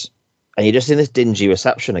finishes, and you're just in this dingy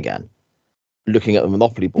reception again, looking at the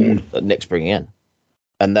Monopoly board that Nick's bringing in.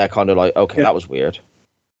 And they're kind of like, okay, that was weird.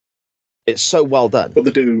 It's so well done. But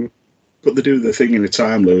they do the thing in a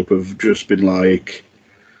time loop of just been like,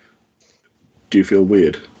 do you feel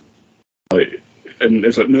weird? Like, and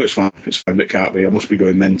it's like, no, it's fine. It can't be. I must be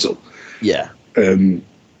going mental. Yeah.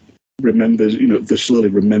 Remembers, they slowly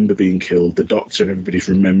remember being killed. The Doctor and everybody's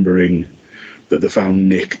remembering that they found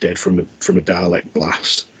Nick dead from a Dalek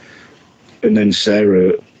blast. And then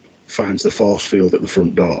Sarah finds the force field at the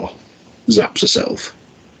front door, zaps herself,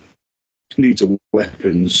 needs a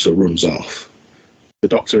weapon, so runs off. The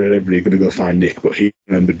Doctor and everybody are going to go find Nick, but he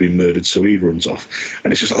remembered being murdered, so he runs off.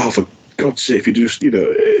 And it's just, oh, for God's sake, you just,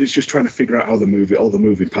 it's just trying to figure out how all the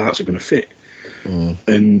moving parts are going to fit.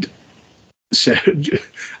 And Sarah,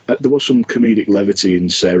 there was some comedic levity in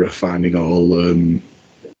Sarah finding all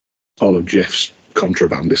of Jeff's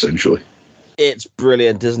contraband, essentially. It's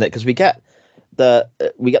brilliant, isn't it? Because we get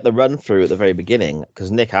the run through at the very beginning,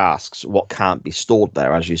 because Nick asks what can't be stored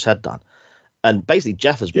there, as you said, Dan. And basically,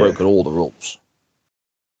 Jeff has broken all the rules.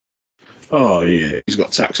 Oh, yeah. He's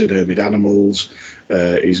got taxidermied animals.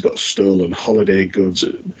 He's got stolen holiday goods.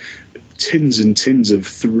 Tins and tins of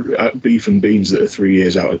beef and beans that are 3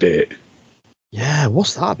 years out of date. Yeah,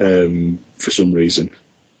 what's that? For some reason.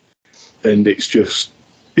 And it's just,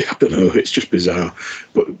 I don't know, it's just bizarre.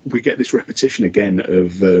 But we get this repetition again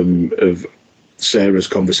of Sarah's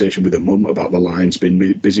conversation with her mum about the lines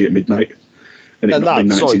being busy at midnight. And it not been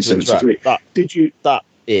 1973. That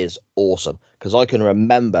is awesome, because I can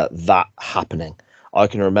remember that happening. I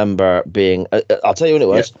can remember being, I'll tell you when it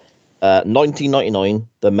was, 1999,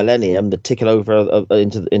 the millennium, the ticking over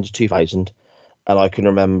into 2000, and I can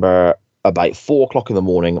remember about 4 o'clock in the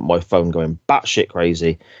morning, my phone going batshit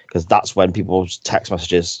crazy, because that's when people's text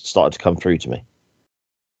messages started to come through to me.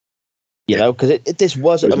 You know, because this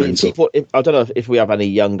was, I mean, people, I don't know if we have any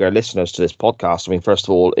younger listeners to this podcast. I mean, first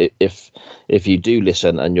of all, if you do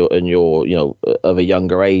listen and you're of a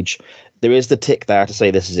younger age, there is the tick there to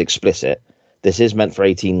say this is explicit. This is meant for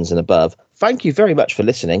 18s and above. Thank you very much for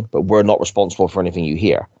listening, but we're not responsible for anything you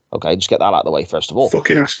hear. Okay, just get that out of the way first of all.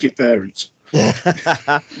 Fucking ask your parents.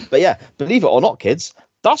 But yeah, believe it or not, kids,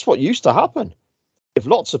 that's what used to happen. If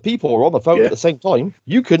lots of people were on the phone at the same time,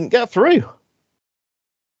 you couldn't get through.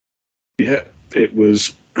 Yeah, it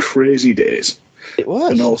was crazy days. It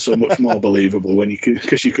was, and also much more believable when you could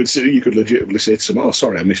legitimately say to someone, "Oh,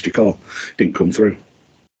 sorry, I missed your call, didn't come through."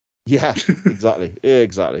 Yeah, exactly,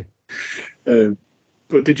 exactly. But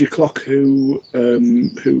did you clock who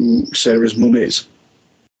Sarah's mum is?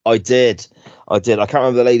 I did. I can't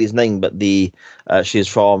remember the lady's name, but she's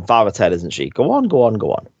from Father Ted, isn't she? Go on.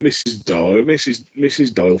 Mrs. Doyle,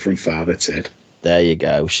 Mrs. Doyle from Father Ted. There you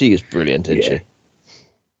go. She is brilliant, isn't she?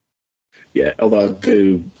 Yeah, although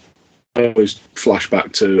I always flash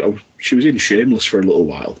back to, she was in Shameless for a little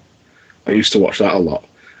while. I used to watch that a lot.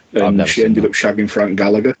 And she ended up shagging Frank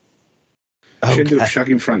Gallagher. Okay. She ended up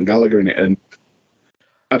shagging Frank Gallagher in it, and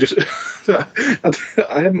I just,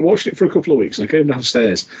 I haven't watched it for a couple of weeks, and I came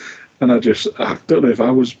downstairs, and I don't know if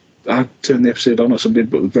I turned the episode on or something,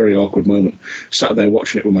 but it was a very awkward moment. Sat there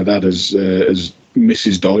watching it with my dad as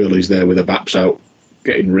Mrs. Doyle is there with her baps out,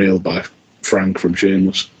 getting railed by Frank from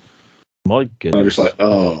Shameless. My goodness. I was like,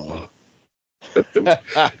 oh,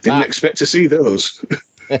 didn't expect to see those.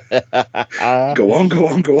 Go on.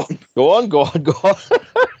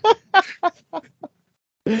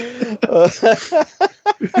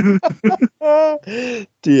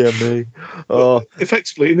 Dear me. Oh.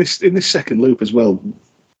 Effectively, in this second loop as well,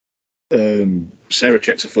 Sarah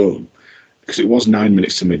checks her phone because it was 9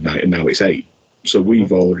 minutes to midnight and now it's 8. So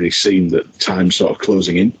we've already seen that time's sort of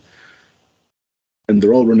closing in. And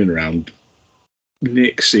they're all running around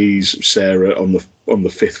Nick sees Sarah on the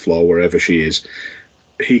fifth floor, wherever she is.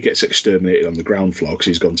 He gets exterminated on the ground floor because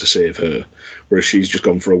he's gone to save her, whereas she's just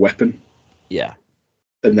gone for a weapon. Yeah.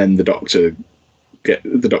 And then the doctor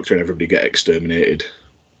and everybody get exterminated,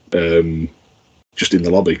 just in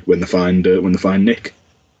the lobby when they find Nick.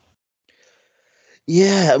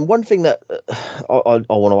 Yeah, and one thing that I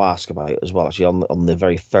want to ask about as well, actually, on the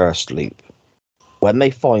very first loop, when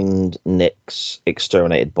they find Nick's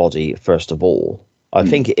exterminated body, first of all, I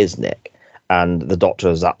think it is Nick, and the doctor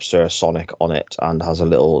zaps her sonic on it and has a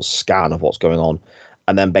little scan of what's going on,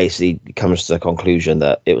 and then basically comes to the conclusion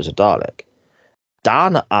that it was a Dalek.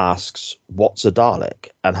 Dan asks, "What's a Dalek?"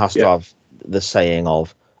 and has to have the saying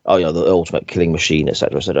of, "Oh, yeah, the ultimate killing machine,"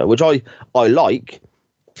 etc., etc., which I like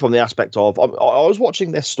from the aspect of I was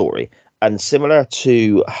watching this story, and similar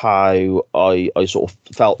to how I sort of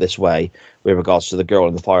felt this way with regards to the girl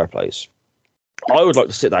in the fireplace, I would like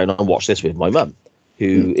to sit down and watch this with my mum,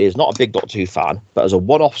 who is not a big Doctor Who fan, but as a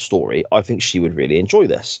one-off story, I think she would really enjoy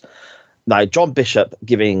this. Now, John Bishop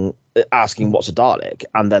asking what's a Dalek,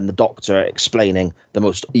 and then the Doctor explaining the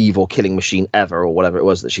most evil killing machine ever, or whatever it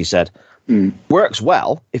was that she said, works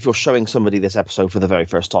well if you're showing somebody this episode for the very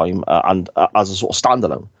first time and as a sort of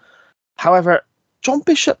standalone. However, John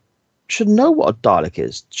Bishop should know what a Dalek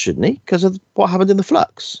is, shouldn't he? Because of what happened in the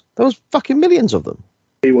Flux. There was fucking millions of them.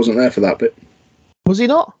 He wasn't there for that bit. Was he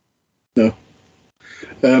not? No.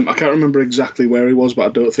 I can't remember exactly where he was, but I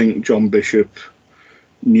don't think John Bishop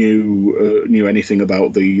knew anything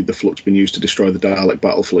about the Flux being used to destroy the Dalek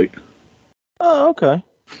battle fleet. Oh, okay.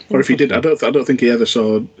 Or if he did, I don't think he ever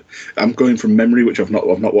saw. I'm going from memory, which I've not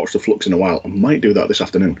watched the Flux in a while. I might do that this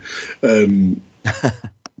afternoon. I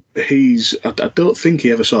don't think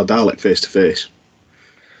he ever saw Dalek face to face.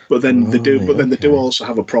 But then they do also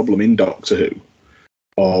have a problem in Doctor Who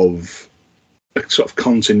of a sort of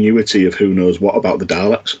continuity of who knows what about the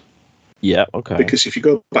Daleks. Yeah, okay. Because if you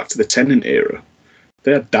go back to the Tennant era,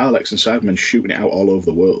 they had Daleks and Cybermen shooting it out all over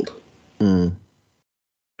the world.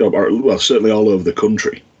 Well, certainly all over the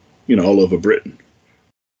country, all over Britain.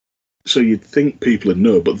 So you'd think people would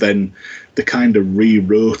know, but then they kind of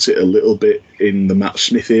rewrote it a little bit in the Matt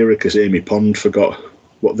Smith era because Amy Pond forgot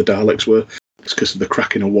what the Daleks were. It's because of the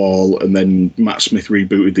crack in a wall, and then Matt Smith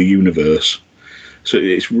rebooted the universe. So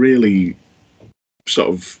it's really sort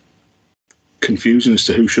of confusing as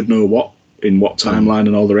to who should know what in what timeline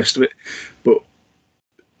and all the rest of it. But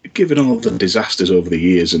given all the disasters over the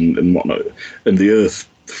years and whatnot, and the Earth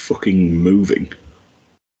fucking moving,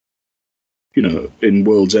 in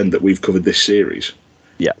World's End that we've covered this series,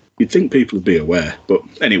 you'd think people would be aware. But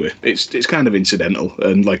anyway, it's kind of incidental,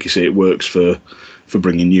 and like you say, it works for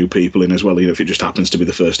bringing new people in as well, if it just happens to be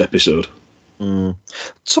the first episode.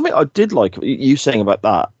 Something I did like you saying about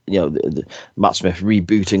that, the Matt Smith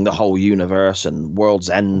rebooting the whole universe and World's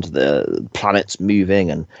End, the planets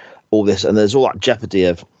moving and all this, and there's all that jeopardy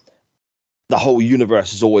of the whole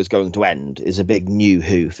universe is always going to end, is a big New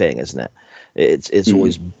Who thing, isn't it? It's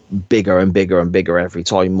always bigger and bigger and bigger every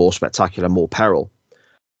time, more spectacular, more peril.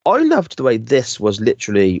 I loved the way this was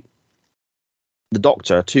literally the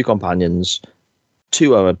Doctor, two companions,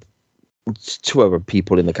 two other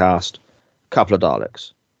people in the cast, a couple of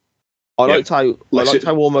Daleks. I liked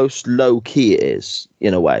how almost low key it is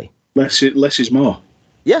in a way. Less is more.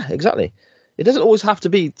 Yeah, exactly. It doesn't always have to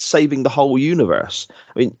be saving the whole universe.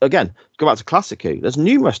 I mean, again, go back to Classic Who. There's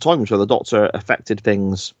numerous times where the Doctor affected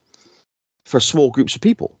things for small groups of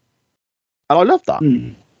people, and I love that.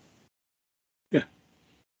 Yeah,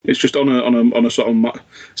 it's just on a sort of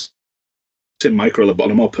micro level, but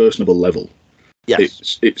on a more personable level.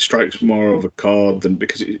 Yes, it strikes more of a chord than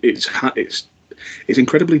because it's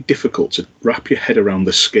incredibly difficult to wrap your head around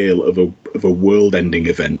the scale of a world-ending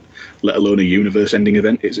event, let alone a universe-ending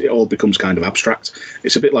event. It all becomes kind of abstract.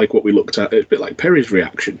 It's a bit like what we looked at. It's a bit like Perry's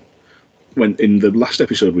reaction when in the last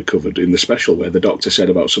episode we covered in the special, where the Doctor said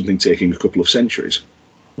about something taking a couple of centuries.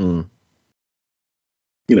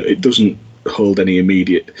 It doesn't hold any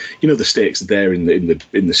immediate. The stakes there in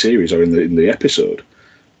the series or in the episode,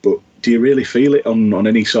 but do you really feel it on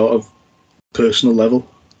any sort of personal level?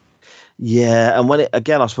 Yeah, and when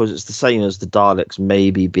I suppose it's the same as the Daleks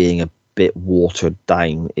maybe being a bit watered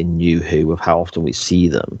down in New Who with how often we see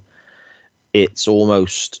them. It's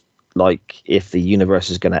almost like if the universe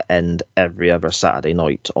is going to end every other Saturday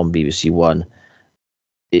night on BBC One,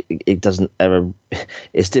 it doesn't ever.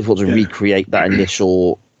 It's difficult to recreate that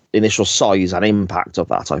initial size and impact of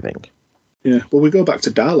that, I think. Yeah, well, we go back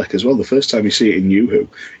to Dalek as well. The first time you see it in New Who,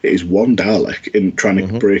 it is one Dalek in trying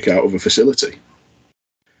to break out of a facility.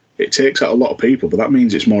 It takes out a lot of people, but that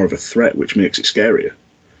means it's more of a threat, which makes it scarier.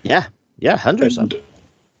 Yeah, 100%.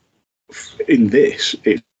 in this,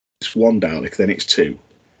 it's one Dalek, then it's two.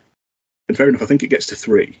 And fair enough, I think it gets to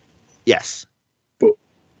three. Yes. But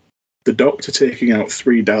the Doctor taking out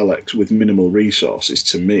three Daleks with minimal resources,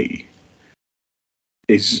 to me,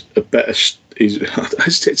 is a better... I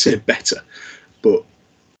hesitate to say better, but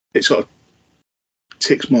it sort of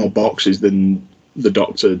ticks more boxes than the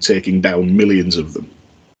Doctor taking down millions of them.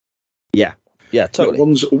 Yeah, totally.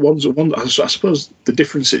 I suppose the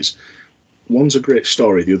difference is one's a great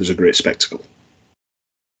story, the other's a great spectacle.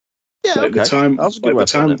 Yeah, like okay. the time, That was a good like way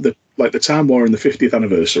the time, the Time War and the 50th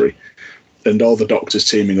anniversary, and all the Doctors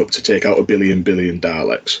teaming up to take out a billion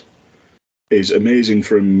Daleks is amazing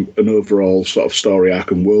from an overall sort of story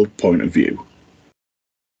arc and world point of view.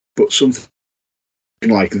 But something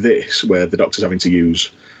like this, where the Doctor's having to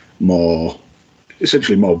use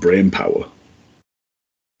essentially more brain power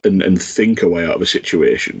and think a way out of a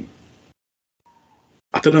situation.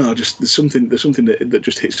 I don't know. There's something that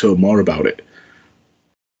just hits home more about it.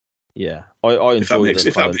 Yeah, I enjoy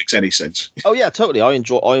if that makes any sense. Oh yeah, totally. I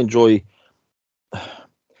enjoy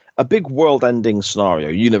a big world-ending scenario,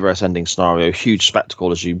 universe-ending scenario, huge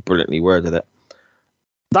spectacle, as you brilliantly worded it.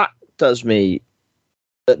 That does me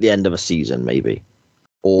at the end of a season, maybe,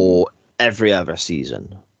 or every other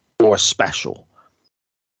season, or a special.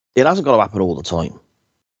 It hasn't got to happen all the time.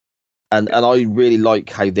 And I really like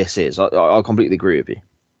how this is. I completely agree with you.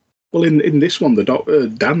 Well, in this one,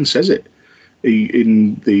 Dan says it.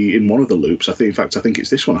 In one of the loops. I think it's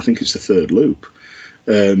this one. I think it's the third loop.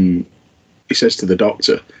 He says to the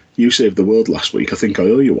Doctor, "You saved the world last week. I think I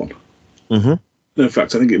owe you one." Mm-hmm. No, in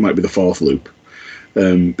fact, I think it might be the fourth loop.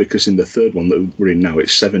 Because in the third one that we're in now,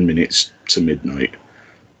 it's 7 minutes to midnight.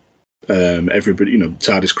 Everybody,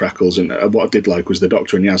 TARDIS crackles, and what I did like was the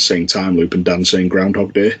Doctor and Yaz saying time loop and Dan saying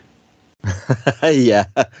Groundhog Day. Yeah,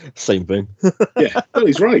 same thing. Yeah, well,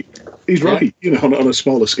 he's right. He's right, on a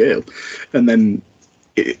smaller scale. And then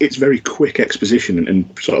it's very quick exposition and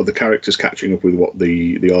sort of the characters catching up with what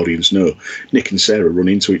the audience know. Nick and Sarah run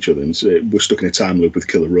into each other and say, "We're stuck in a time loop with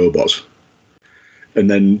killer robots."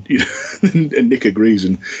 And then, and Nick agrees,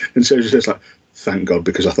 and Sarah says, like, "Thank God,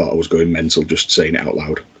 because I thought I was going mental just saying it out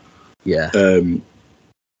loud." Yeah.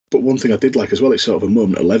 But one thing I did like as well, it's sort of a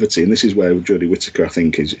moment of levity, and this is where Jodie Whittaker, I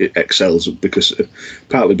think, excels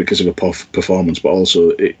partly because of a performance, but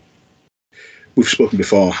also we've spoken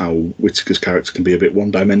before how Whittaker's character can be a bit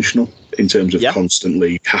one-dimensional in terms of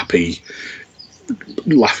constantly happy,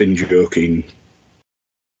 laughing, joking,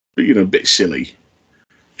 a bit silly,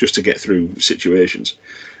 just to get through situations.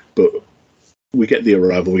 But we get the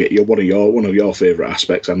arrival, we get one of your favourite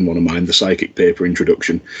aspects and one of mine, the psychic paper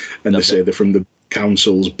introduction, and they say they're from the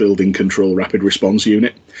Council's Building Control Rapid Response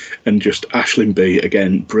Unit, and just Aisling B,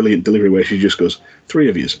 again, brilliant delivery where she just goes, "3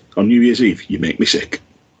 of yous on New Year's Eve, you make me sick."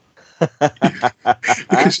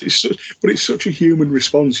 Because it's such a human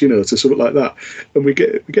response, to something like that, and we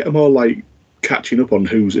get them all like catching up on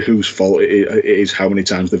whose fault it is, how many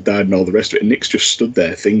times they've died, and all the rest of it. And Nick's just stood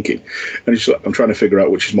there thinking, and he's like, "I'm trying to figure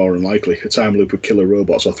out which is more unlikely: a time loop with killer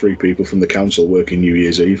robots, or 3 people from the council working New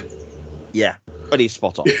Year's Eve." Yeah, but he's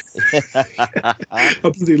spot on. I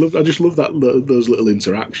just love those little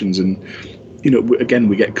interactions, and again,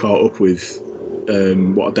 we get caught up with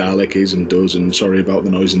what a Dalek is and does, and sorry about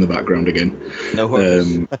the noise in the background again. No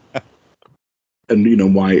worries.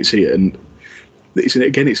 And why it's here, and it's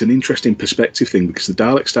an interesting perspective thing, because the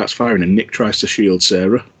Dalek starts firing and Nick tries to shield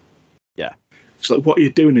Sarah. Yeah, it's like, "What are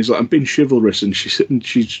you doing?" He's like, "I'm being chivalrous," and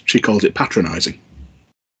she calls it patronising.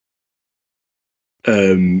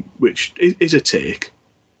 Which is a take,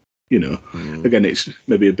 Again, it's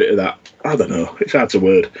maybe a bit of that. I don't know. It's hard to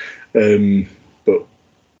word, but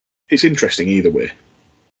it's interesting either way.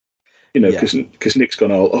 Because Nick's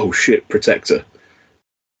gone all, "Oh shit, protector,"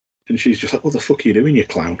 and she's just like, "What the fuck are you doing, you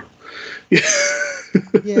clown?"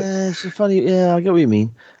 Yeah, it's funny. Yeah, I get what you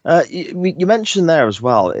mean. You mentioned there as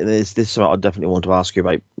well. This is something I definitely want to ask you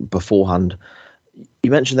about beforehand.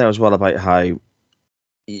 You mentioned there as well about how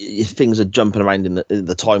things are jumping around in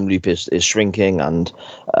the time loop is shrinking, and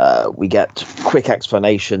we get quick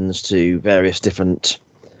explanations to various different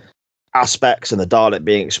aspects, and the Dalek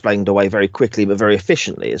being explained away very quickly but very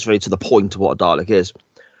efficiently. It's very to the point of what a Dalek is.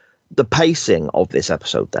 The pacing of this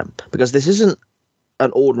episode, then, because this isn't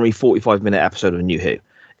an ordinary 45-minute episode of New Who.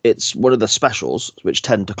 It's one of the specials, which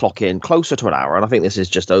tend to clock in closer to an hour, and I think this is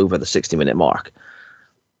just over the 60-minute mark.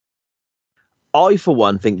 I, for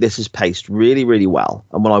one, think this is paced really, really well,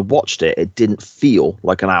 and when I watched it, it didn't feel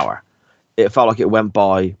like an hour. It felt like it went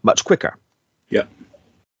by much quicker. Yeah.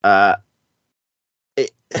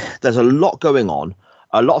 There's a lot going on.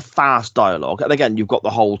 a lot of fast dialogue. And again, you've got the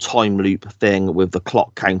whole time loop thing with the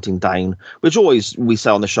clock counting down, which always, we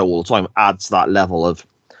say on the show all the time, adds that level of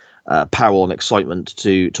peril and excitement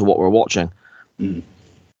to what we're watching. Mm.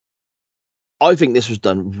 I think this was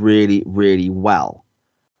done really, really well,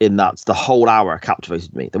 in that the whole hour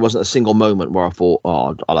captivated me. There wasn't a single moment where I thought,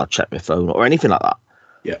 oh, I'll check my phone or anything like that.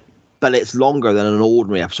 Yeah. But it's longer than an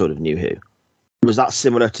ordinary episode of New Who. Was that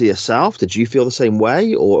similar to yourself? Did you feel the same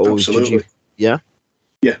way? Or absolutely. Did you, yeah?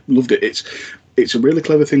 Yeah, loved it. It's a really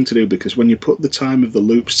clever thing to do, because when you put the time of the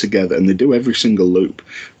loops together, and they do every single loop,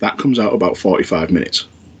 that comes out about 45 minutes.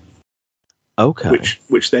 Okay.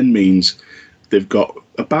 Which then means they've got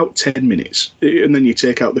about 10 minutes, and then you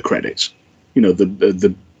take out the credits. You know,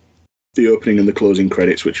 the opening and the closing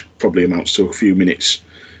credits, which probably amounts to a few minutes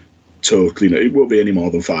total. You know, it won't be any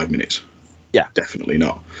more than 5 minutes. Yeah. Definitely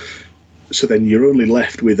not. So then you're only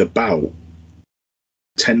left with about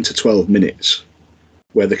 10 to 12 minutes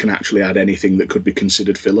where they can actually add anything that could be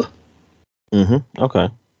considered filler. Mm-hmm. Okay.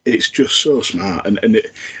 It's just so smart. And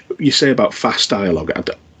you say about fast dialogue,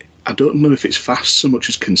 I don't know if it's fast so much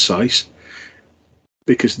as concise,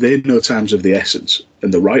 because they know time's of the essence,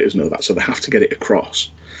 and the writers know that, so they have to get it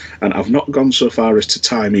across. And I've not gone so far as to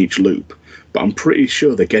time each loop, but I'm pretty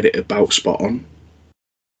sure they get it about spot on.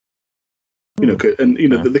 You know, and you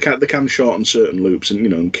know, they can shorten certain loops and, you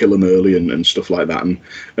know, and kill them early and stuff like that,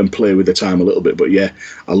 and play with the time a little bit. But yeah,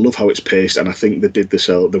 I love how it's paced, and I think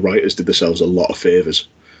the writers did themselves a lot of favours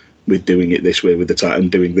with doing it this way with the time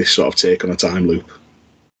and doing this sort of take on a time loop.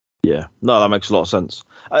 Yeah, no, that makes a lot of sense.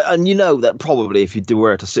 And you know that probably if you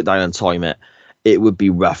were to sit down and time it, it would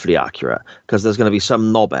be roughly accurate, because there's going to be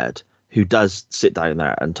some knobhead who does sit down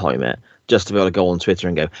there and time it, just to be able to go on Twitter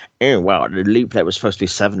and go, oh, wow, the loop that was supposed to be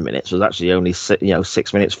 7 minutes was actually only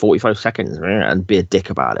 6 minutes, 45 seconds, and be a dick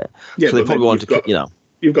about it. Yeah, so they probably want to, you know.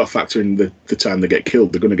 You've got to factor in the time they get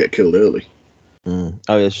killed. They're going to get killed early. Oh,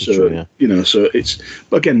 yeah, this is true, yeah. You know, so it's,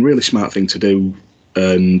 again, really smart thing to do.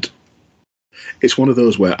 And it's one of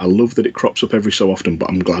those where I love that it crops up every so often, but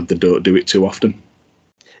I'm glad they don't do it too often.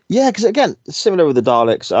 Yeah, because again, similar with the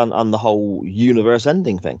Daleks and the whole universe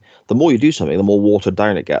ending thing. The more you do something, the more watered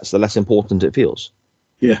down it gets, the less important it feels.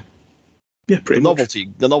 Yeah. Yeah, pretty much.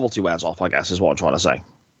 The novelty wears off, I guess, is what I'm trying to say.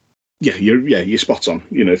 Yeah, you're spot on.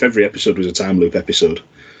 You know, if every episode was a time loop episode,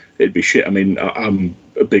 it'd be shit. I mean, I'm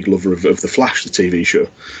a big lover of The Flash, the TV show,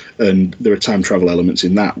 and there are time travel elements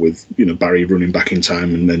in that with, you know, Barry running back in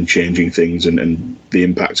time and then changing things and the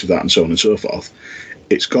impact of that and so on and so forth.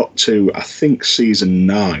 It's got to, I think, season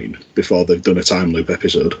 9 before they've done a time loop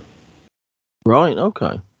episode. Right.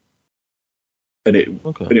 Okay. And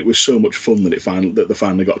it was so much fun that they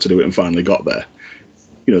finally got to do it and finally got there.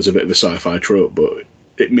 You know, it's a bit of a sci-fi trope, but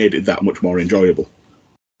it made it that much more enjoyable,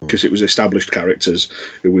 because it was established characters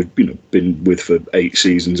who we've, you know, been with for 8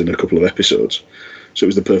 seasons and a couple of episodes. So it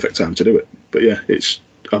was the perfect time to do it. But yeah,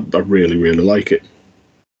 I really, really like it.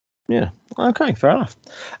 Yeah. Okay, fair enough.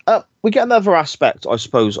 We get another aspect, I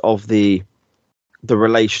suppose, of the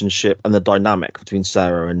relationship and the dynamic between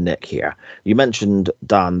Sarah and Nick here. You mentioned,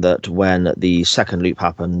 Dan, that when the second loop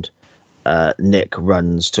happened, Nick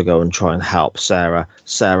runs to go and try and help Sarah.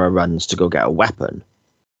 Sarah runs to go get a weapon.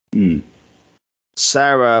 Mm.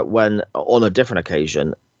 Sarah, when on a different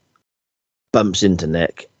occasion, bumps into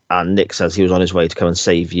Nick, and Nick says he was on his way to come and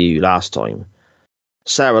save you last time.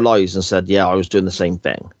 Sarah lies and said, yeah, I was doing the same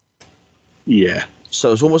thing. Yeah.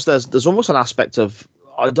 So it's almost there's almost an aspect of,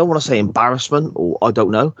 I don't want to say embarrassment, or I don't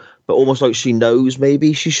know, but almost like she knows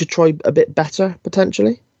maybe she should try a bit better,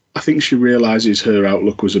 potentially. I think she realises her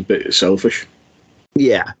outlook was a bit selfish.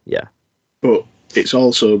 Yeah. But it's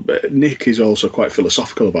also, Nick is also quite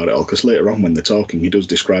philosophical about it all, because later on when they're talking, he does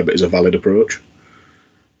describe it as a valid approach.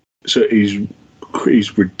 So he's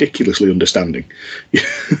ridiculously understanding.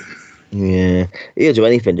 Yeah. He'll do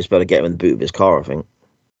anything just better get him in the boot of his car, I think.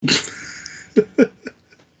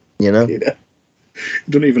 You know? Yeah.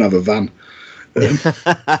 He doesn't even have a van.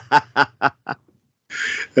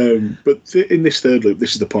 But in this third loop,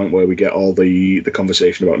 this is the point where we get all the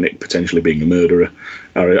conversation about Nick potentially being a murderer.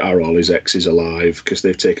 Are all his exes alive? Because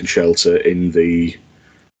they've taken shelter in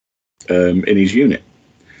in his unit.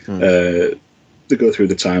 They go through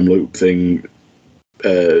the time loop thing.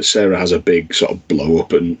 Sarah has a big sort of blow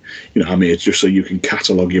up, and, you know, I mean, it's just so you can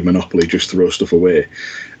catalogue your monopoly, just throw stuff away.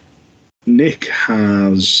 Nick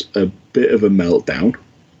has a bit of a meltdown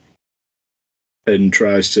and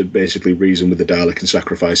tries to basically reason with the Dalek and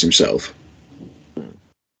sacrifice himself.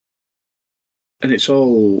 And it's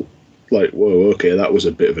all like, whoa, okay, that was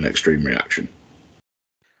a bit of an extreme reaction.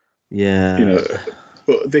 Yeah. You know,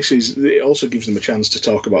 but it also gives them a chance to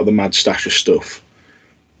talk about the mad stash of stuff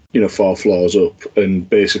 4 floors up, and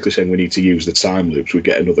basically saying we need to use the time loops. We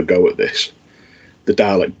get another go at this. The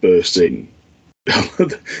Dalek bursts in.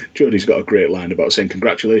 Jodie's got a great line about saying,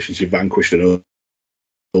 "Congratulations, you vanquished an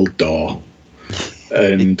old door."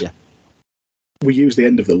 And we use the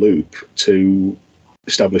end of the loop to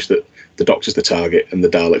establish that the Doctor's the target, and the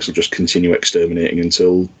Daleks will just continue exterminating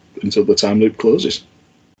until the time loop closes.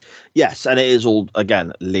 Yes, and it is all,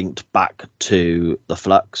 again, linked back to the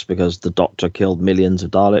Flux, because the Doctor killed millions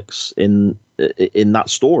of Daleks in that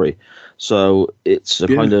story. So it's a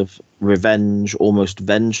kind of revenge, almost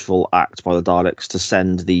vengeful act by the Daleks to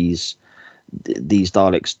send these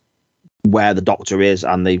Daleks where the Doctor is,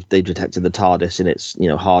 and they've detected the TARDIS in its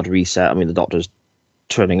hard reset. I mean, the Doctor's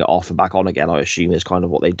turning it off and back on again, I assume, is kind of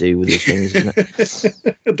what they do with these things, isn't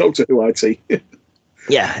it? Doctor Who IT.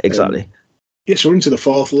 Yeah, exactly. So we're into the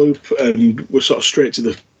 4th loop, and we're sort of straight to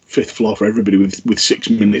the 5th floor for everybody with 6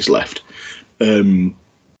 minutes left. The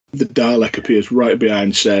Dalek appears right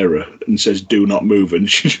behind Sarah and says, "Do not move," and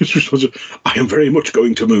she just responds, "I am very much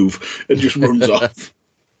going to move," and just runs off,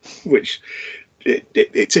 which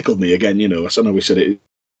it tickled me again. I know we said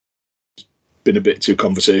it's been a bit too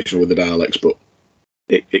conversational with the Daleks, but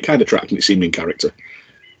it kind of tracked and it seemed in character.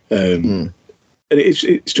 And it's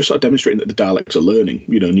just sort of demonstrating that the Daleks are learning,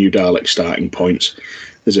 new Dalek starting points.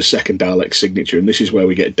 There's a second Dalek signature, and this is where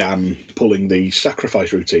we get Dan pulling the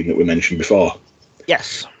sacrifice routine that we mentioned before.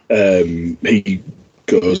 Yes. He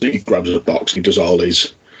grabs a box, he does all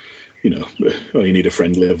his, you need a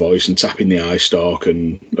friendlier voice and tapping the eye stalk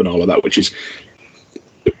and all of that, which is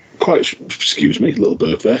quite, excuse me, little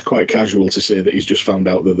burp there, quite casual to say that he's just found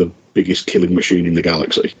out they're the biggest killing machine in the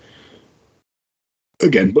galaxy.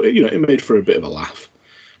 Again, but it made for a bit of a laugh.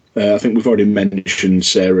 I think we've already mentioned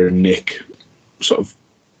Sarah and Nick sort of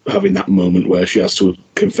having that moment where she has to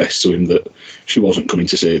confess to him that she wasn't coming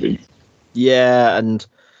to save him. Yeah, and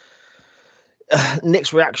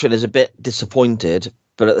Nick's reaction is a bit disappointed,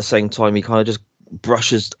 but at the same time he kind of just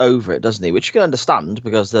brushes over it, doesn't he? Which you can understand,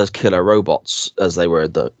 because there's killer robots, as they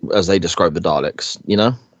describe the Daleks,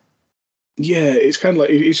 Yeah, it's kind of like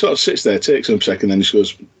he sort of sits there, takes him a second, then he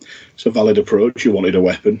goes, "It's a valid approach. You wanted a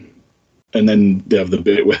weapon." And then they have the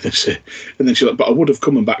bit where they say, and then she's like, "But I would have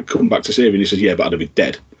come back to save you." And he says, "Yeah, but I'd have been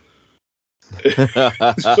dead."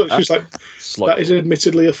 So she's like, "That is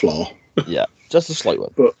admittedly a flaw." Yeah, just a slight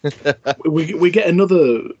one. But we get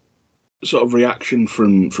another sort of reaction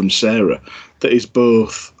from Sarah that is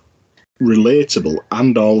both relatable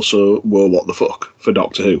and also, whoa, what the fuck, for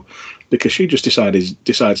Doctor Who. Because she just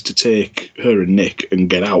decides to take her and Nick and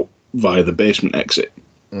get out via the basement exit.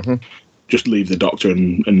 Mm-hmm. Just leave the Doctor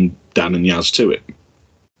and Dan and Yaz to it.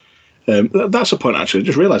 That's a point, actually. I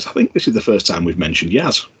just realised, I think this is the first time we've mentioned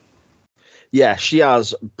Yaz. Yeah, she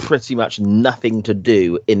has pretty much nothing to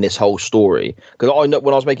do in this whole story. Because I know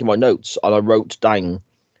when I was making my notes, and I wrote down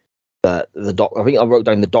that I think I wrote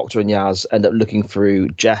down the Doctor and Yaz end up looking through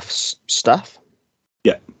Jeff's stuff.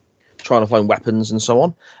 Yeah. Trying to find weapons and so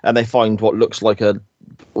on, and they find what looks like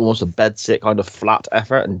almost a bedsit kind of flat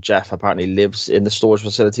effort, and Jeff apparently lives in the storage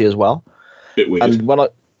facility as well. Bit weird. And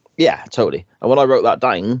totally. And when I wrote that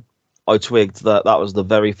down, I twigged that was the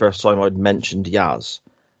very first time I'd mentioned Yaz,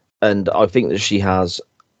 and I think that she has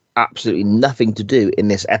absolutely nothing to do in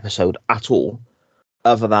this episode at all,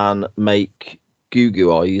 other than make goo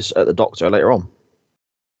goo eyes at the Doctor later on.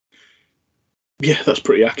 Yeah, that's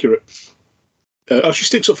pretty accurate. She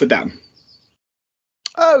sticks up for Dan.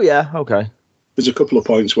 Oh, yeah, okay. There's a couple of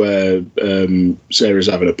points where Sarah's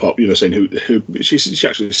having a pop, saying who she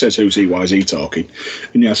actually says, "Who's he? Why is he talking?"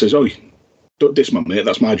 And Yaz says, "Oh, don't diss my mate,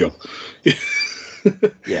 that's my job."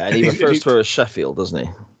 Yeah, and he refers to her as Sheffield, doesn't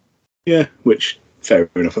he? Yeah, which, fair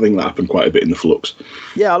enough. I think that happened quite a bit in the Flux.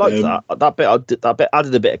 Yeah, I liked that. That bit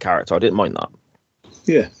added a bit of character. I didn't mind that.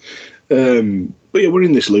 Yeah. But yeah, we're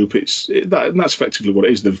in this loop. That's effectively what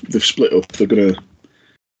it is. They've split up. They're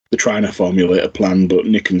trying to formulate a plan, but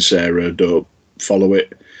Nick and Sarah don't follow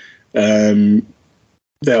it. They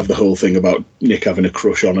have the whole thing about Nick having a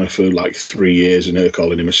crush on her for like 3 years, and her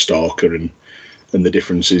calling him a stalker, and the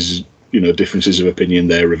differences of opinion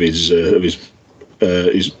there of his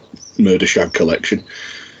murder shag collection.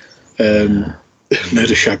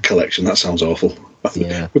 Murder shag collection. That sounds awful.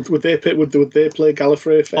 Yeah. Would they play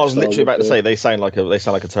Gallifrey Fest? I was literally about to say they sound like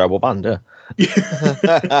a terrible band, yeah.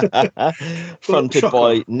 Fronted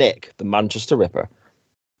by Nick, the Manchester Ripper.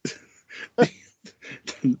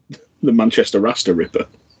 The Manchester Rasta Ripper.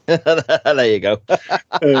 There you go.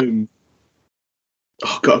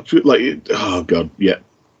 Oh God, yeah.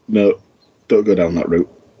 No, don't go down that route.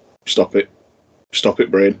 Stop it,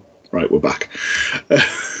 brain. Right, we're back.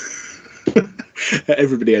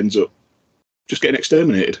 Everybody ends up just getting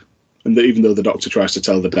exterminated. And that even though the Doctor tries to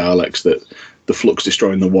tell the Daleks that the flux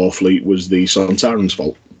destroying the Warfleet was the Sontaran's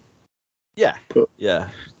fault. Yeah,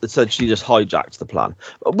 so she just hijacked the plan.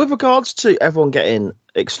 With regards to everyone getting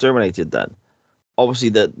exterminated then, obviously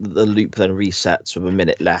the loop then resets with a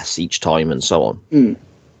minute less each time and so on.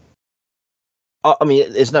 I mean,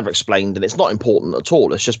 it's never explained and it's not important at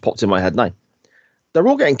all. It's just popped in my head now. They're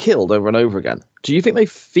all getting killed over and over again. Do you think they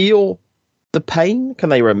feel the pain? Can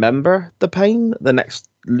they remember the pain the next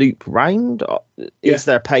loop round? Is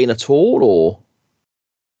there pain at all, or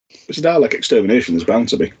it's a Dalek extermination? There's bound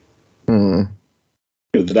to be. The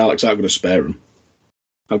Daleks aren't going to spare them.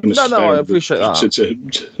 No, I appreciate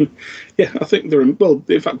that. Yeah, I think they're well.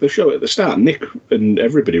 In fact, the show at the start, Nick and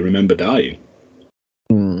everybody remember dying.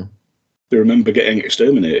 They remember getting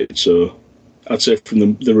exterminated. So I'd say from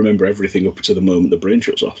them, they remember everything up to the moment the brain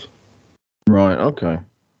shuts off. Right. Okay.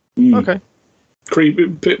 Okay. Creepy,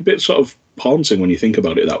 bit sort of haunting when you think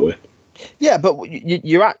about it that way. Yeah, but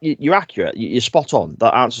you're accurate. You're spot on.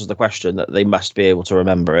 That answers the question that they must be able to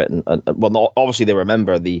remember it. And well, obviously they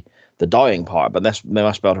remember the dying part, but they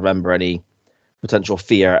must be able to remember any potential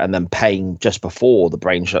fear and then pain just before the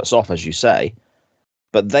brain shuts off, as you say.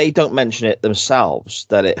 But they don't mention it themselves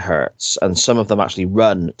that it hurts, and some of them actually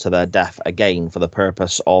run to their death again for the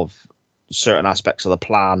purpose of certain aspects of the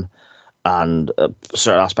plan and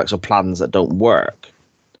certain aspects of plans that don't work.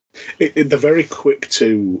 They're very quick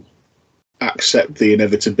to accept the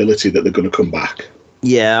inevitability that they're going to come back.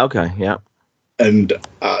 Yeah, okay, yeah. And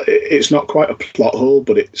it's not quite a plot hole,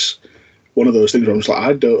 but it's one of those things where I'm just like,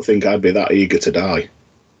 I don't think I'd be that eager to die.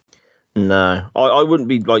 No, I wouldn't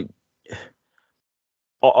be like...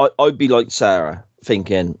 I'd be like Sarah,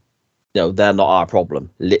 thinking, they're not our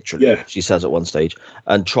problem, literally, she says at one stage,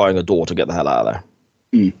 and trying a door to get the hell out of there.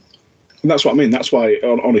 And that's what I mean. That's why,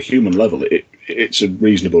 on a human level, it's a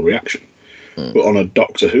reasonable reaction. But on a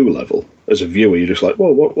Doctor Who level, as a viewer, you're just like,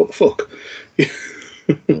 whoa, what the fuck?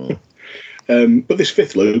 But this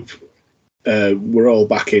fifth loop, we're all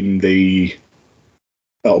back in the...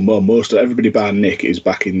 most of everybody bar Nick is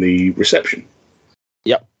back in the reception.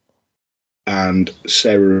 Yep. And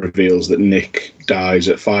Sarah reveals that Nick dies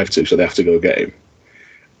at 5-2, so they have to go get him.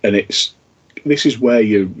 And this is where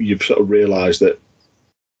you've sort of realised that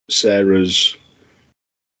Sarah's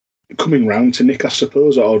coming round to Nick, I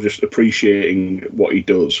suppose, or just appreciating what he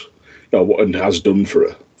does, and has done for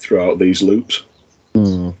her throughout these loops.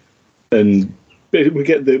 And we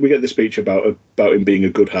get the speech about him being a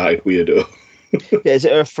good-hearted weirdo. Yeah, is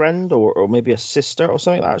it her friend or maybe a sister or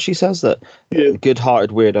something like that? She says that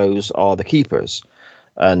good-hearted weirdos are the keepers,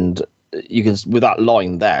 and you can, with that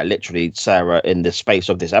line there, literally Sarah in the space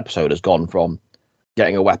of this episode has gone from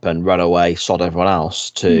getting a weapon, run away, sod everyone else,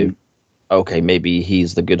 to okay, maybe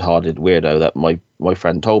he's the good-hearted weirdo that my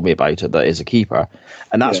friend told me about it that is a keeper.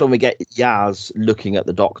 And that's when we get Yaz looking at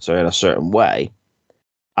the Doctor in a certain way,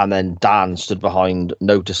 and then Dan stood behind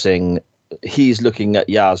noticing he's looking at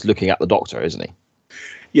Yaz looking at the Doctor, isn't he?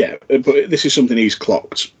 Yeah, but this is something he's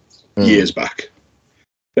clocked years back.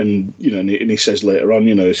 And, and he says later on,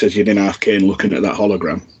 he says you're in half Kane looking at that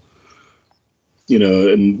hologram.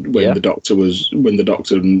 And when the Doctor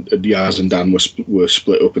and Yaz and Dan were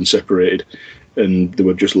split up and separated, and they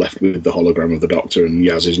were just left with the hologram of the Doctor, and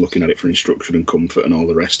Yaz is looking at it for instruction and comfort and all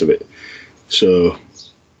the rest of it. So,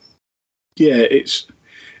 yeah, it's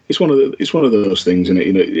one of those things, and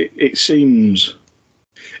it seems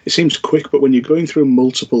quick, but when you're going through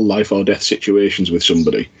multiple life or death situations with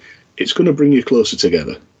somebody, it's going to bring you closer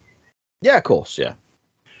together. Yeah, of course, yeah.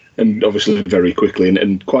 And obviously very quickly,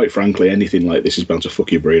 and quite frankly, anything like this is bound to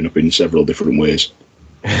fuck your brain up in several different ways.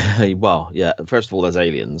 Well, yeah, first of all, there's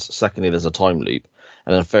aliens. Secondly, there's a time loop.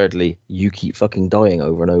 And then thirdly, you keep fucking dying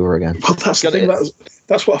over and over again. Well, that's the thing.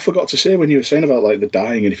 That's what I forgot to say when you were saying about like the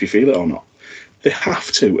dying and if you feel it or not. They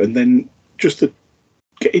have to, and then just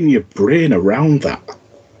getting your brain around that.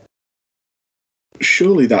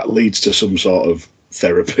 Surely that leads to some sort of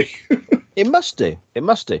therapy. It must do.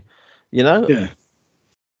 Yeah.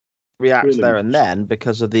 React really there and then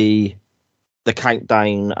because of the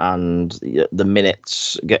countdown and the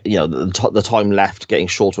minutes, the time left getting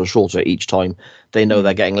shorter and shorter each time. They know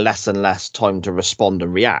they're getting less and less time to respond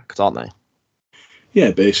and react, aren't they? Yeah,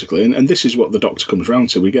 basically, and this is what the Doctor comes round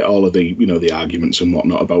to. We get all of the the arguments and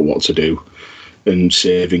whatnot about what to do and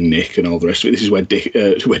saving Nick and all the rest of it. This is where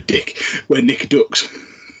Nick ducks.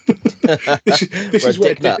 this is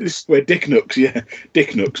where Dick Nooks,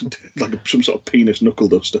 Dick Nooks, like some sort of penis knuckle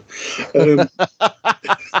duster.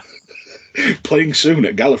 Playing soon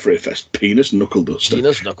at Gallifrey Fest, Penis Knuckle Duster.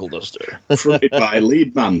 Penis Knuckle Duster. Fronted by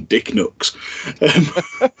lead man Dick Nooks.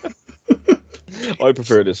 I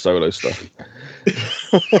prefer this solo stuff.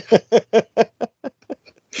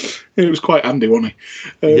 It was quite handy, wasn't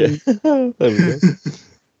he? There we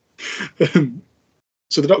go.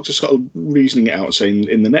 So the Doctor's sort of reasoning it out, saying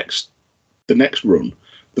in the next run,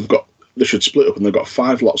 they should split up, and they've got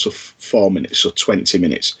 5 lots of 4 minutes, so 20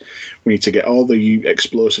 minutes. We need to get all the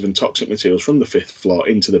explosive and toxic materials from the 5th floor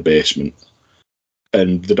into the basement,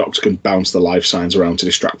 and the Doctor can bounce the life signs around to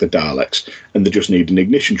distract the Daleks, and they just need an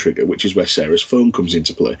ignition trigger, which is where Sarah's phone comes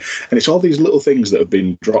into play. And it's all these little things that have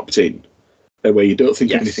been dropped in, where you don't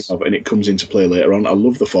think anything of it, and it comes into play later on. I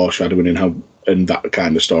love the foreshadowing and that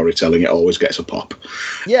kind of storytelling. It always gets a pop.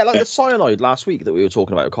 Yeah, like the cyanide last week that we were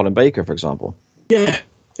talking about with Colin Baker, for example. Yeah,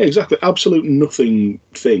 exactly. Absolute nothing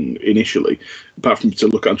thing initially, apart from to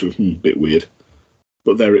look at it, a bit weird.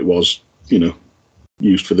 But there it was,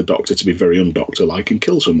 used for the Doctor to be very undoctor-like and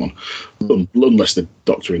kill someone, unless the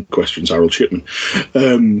Doctor in question's Harold Shipman.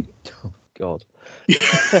 Oh, God.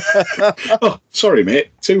 Oh, sorry,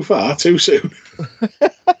 mate. Too far, too soon.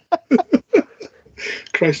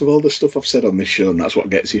 Christ, of all the stuff I've said on this show, and that's what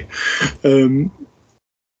gets you.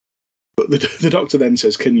 But the Doctor then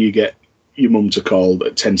says, "Can you get your mum to call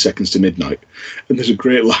at 10 seconds to midnight?" And there's a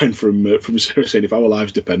great line from Sarah saying, "If our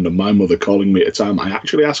lives depend on my mother calling me at a time I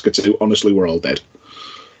actually ask her to, honestly, we're all dead."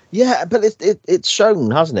 Yeah, but it's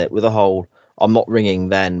shown, hasn't it, with the whole "I'm not ringing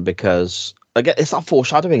then because," again, it's that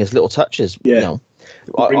foreshadowing, it's little touches. Yeah.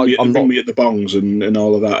 Ring me at the bongs and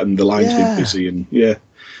all of that, and the line's been busy, and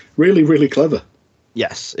really, really clever.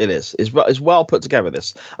 Yes, it is. It's well put together,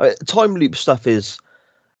 this. Time loop stuff is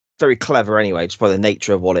very clever anyway, just by the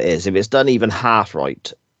nature of what it is. If it's done even half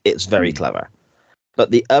right, it's very clever.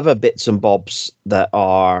 But the other bits and bobs that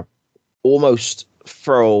are almost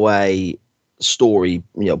throwaway story,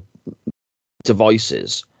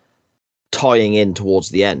 devices tying in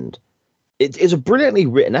towards the end, it is a brilliantly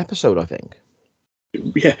written episode, I think.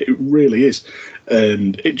 Yeah, it really is,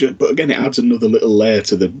 and but again, it adds another little layer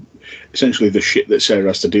to essentially the shit that Sarah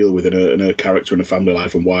has to deal with in her character and her family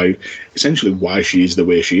life, and why she is the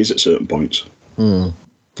way she is at certain points.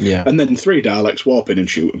 Yeah, and then 3 Daleks warp in and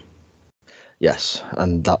shoot him. Yes,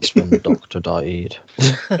 and that's when the Doctor died.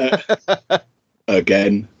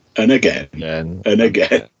 Again and again and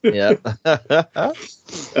again. Yeah.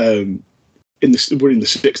 We're in the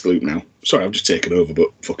 6th loop now. Sorry, I've just taken over, but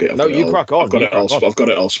fuck it. Crack on. I've got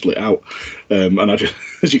it all split out, and I just,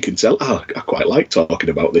 as you can tell, I quite like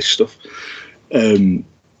talking about this stuff.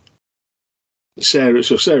 Sarah's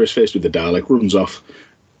faced with the Dalek, runs off.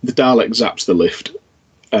 The Dalek zaps the lift,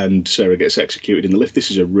 and Sarah gets executed in the lift.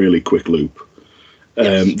 This is a really quick loop.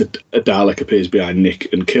 A Dalek appears behind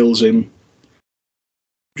Nick and kills him,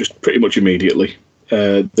 just pretty much immediately.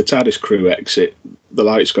 The TARDIS crew exit. The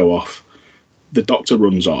lights go off. The Doctor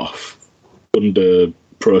runs off under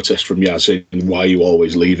protest from Yaz saying, "Why are you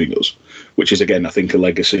always leaving us?" Which is, again, I think, a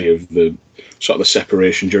legacy of the sort of the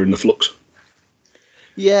separation during the flux.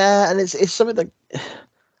 Yeah, and it's something that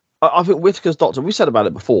I think Whittaker's Doctor, we said about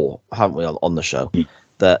it before, haven't we, on the show,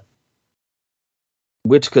 that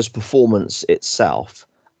Whittaker's performance itself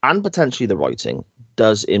and potentially the writing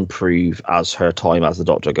does improve as her time as the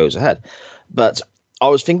Doctor goes ahead. But I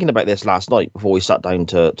was thinking about this last night before we sat down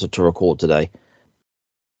to record today.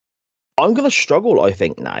 I'm going to struggle, I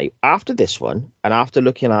think, now, after this one, and after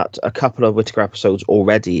looking at a couple of Whittaker episodes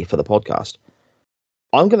already for the podcast,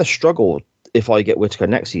 I'm going to struggle, if I get Whittaker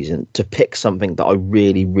next season, to pick something that I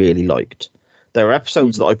really, really liked. There are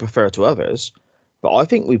episodes that I prefer to others, but I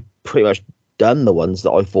think we've pretty much done the ones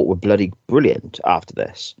that I thought were bloody brilliant after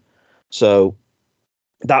this. So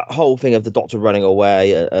that whole thing of the Doctor running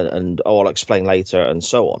away and I'll explain later and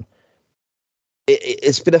so on,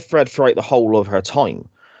 it's been a thread throughout the whole of her time,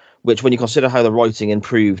 which, when you consider how the writing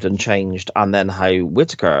improved and changed and then how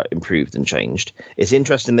Whittaker improved and changed, it's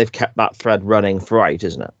interesting they've kept that thread running throughout,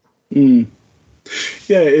 isn't it?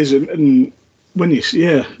 Yeah, it is. And when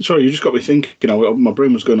sorry, you just got me thinking. My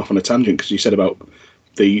brain was going off on a tangent because you said about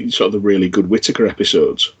the sort of the really good Whittaker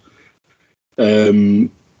episodes.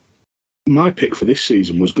 My pick for this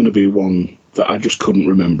season was going to be one that I just couldn't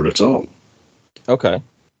remember at all. Okay.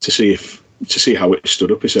 To see how it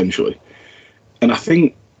stood up, essentially. And I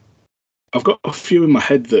think I've got a few in my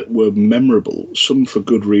head that were memorable, some for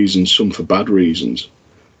good reasons, some for bad reasons.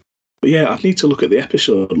 But yeah, I need to look at the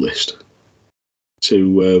episode list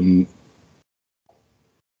to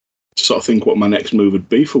sort of think what my next move would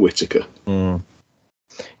be for Whittaker.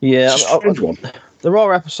 Yeah, it's a strange one. There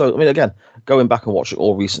are episodes. I mean, again, going back and watching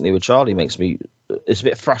all recently with Charlie it's a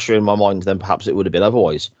bit fresher in my mind than perhaps it would have been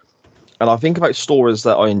otherwise. And I think about stories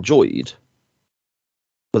that I enjoyed,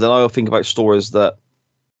 but then I'll think about stories that,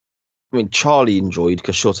 Charlie enjoyed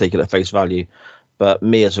because she'll take it at face value, but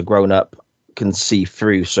me as a grown-up can see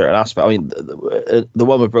through certain aspects. I mean, the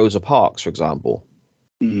one with Rosa Parks, for example.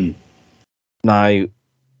 Mm. Now,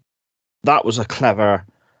 that was a clever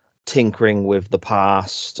tinkering with the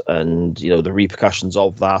past and, the repercussions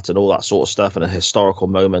of that and all that sort of stuff, and a historical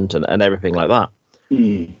moment and everything like that.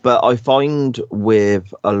 Mm. But I find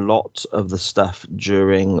with a lot of the stuff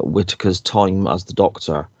during Whittaker's time as the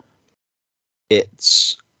Doctor,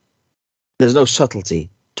 there's no subtlety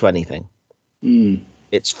to anything. Mm.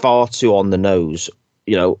 It's far too on the nose.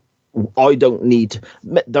 I don't need.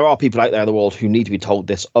 There are people out there in the world who need to be told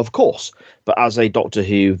this, of course. But as a Doctor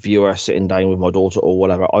Who viewer sitting down with my daughter or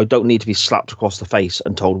whatever, I don't need to be slapped across the face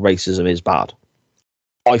and told racism is bad.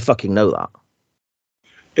 I fucking know that.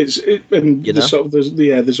 There's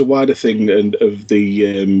a wider thing of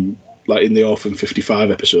the like in the Orphan 55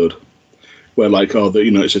 episode where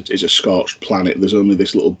it's a scorched planet. There's only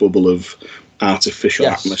this little bubble of artificial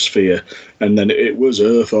atmosphere, and then it was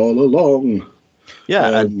Earth all along.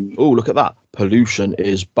 Yeah, and look at that. Pollution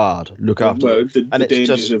is bad. Look after the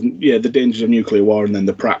dangers of nuclear war, and then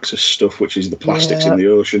the Praxis stuff, which is the plastics in the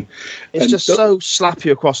ocean. It's so slap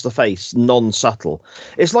you across the face, non-subtle.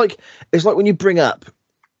 It's like when you bring up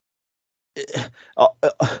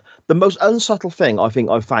the most unsubtle thing I think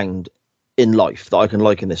I've found in life that I can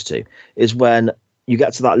liken this to is when you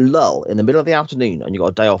get to that lull in the middle of the afternoon and you've got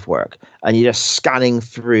a day off work and you're just scanning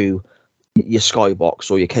through your Skybox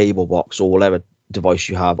or your cable box or whatever device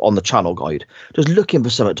you have on the channel guide, just looking for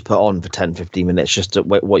something to put on for 10-15 minutes just to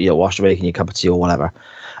whilst you're making your cup of tea or whatever,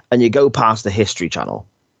 and you go past the History Channel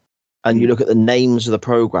and you look at the names of the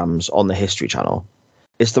programs on the History Channel.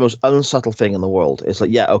 It's the most unsubtle thing in the world. It's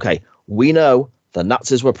like, yeah, okay, we know the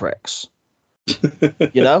Nazis were pricks.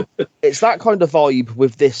 It's that kind of vibe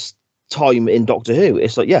with this time in Doctor Who.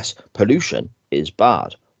 It's like, yes, pollution is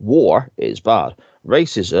bad. War is bad.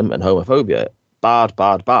 Racism and homophobia, bad,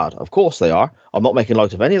 bad, bad. Of course they are. I'm not making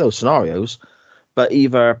light of any of those scenarios, but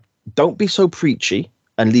either don't be so preachy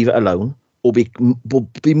and leave it alone, or be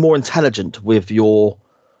more intelligent with your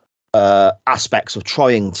aspects of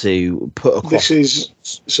trying to put across.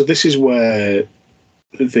 This is where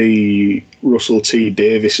the Russell T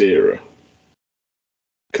Davies era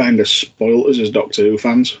kind of spoilt us as Doctor Who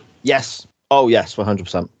fans. Yes. Oh, yes,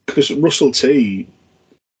 100%. Because Russell T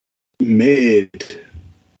made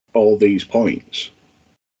all these points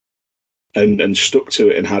and stuck to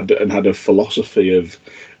it and had a philosophy of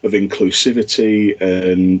inclusivity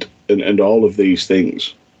and all of these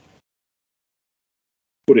things.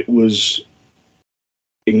 But it was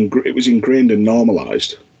ingrained and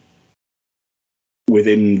normalized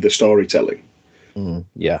within the storytelling.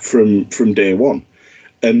 From day one.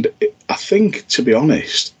 And I think, to be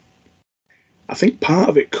honest, part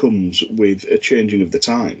of it comes with a changing of the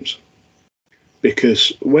times.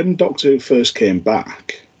 Because when Doctor Who first came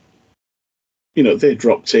back, they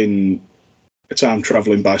dropped in a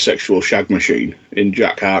time-travelling bisexual shag machine in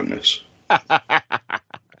Jack Harkness.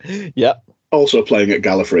 Yep. Also playing at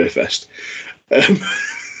Gallifrey Fest.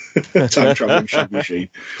 Time-travelling shag machine.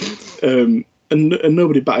 And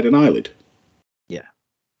nobody batted an eyelid. Yeah.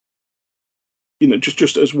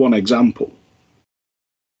 Just as one example.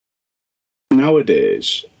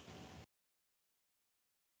 Nowadays,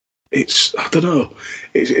 I don't know,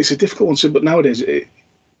 it's a difficult one, but nowadays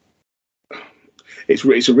it's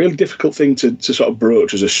a really difficult thing to sort of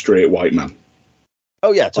broach as a straight white man.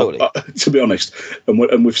 Oh yeah, totally. To be honest,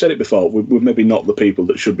 and we've said it before, we're maybe not the people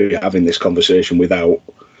that should be having this conversation without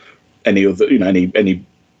any other,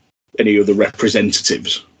 any other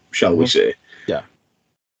representatives, shall we say? Yeah.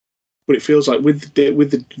 But it feels like with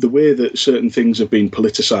the way that certain things have been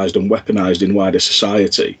politicised and weaponised in wider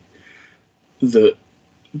society, that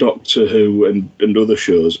Doctor Who and other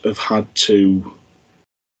shows have had to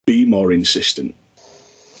be more insistent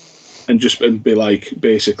and be like,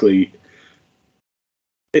 basically,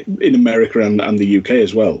 in America and the UK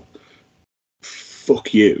as well,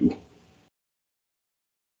 fuck you.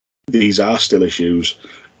 These are still issues.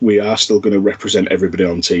 We are still going to represent everybody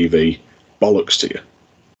on TV. Bollocks to you.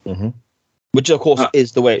 Mm-hmm. Which, of course,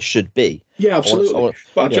 is the way it should be. Yeah, absolutely.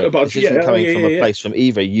 This isn't coming from a place from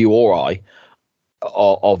either you or I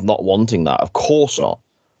of not wanting that. Of course not.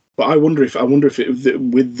 But I wonder if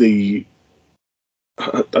with the,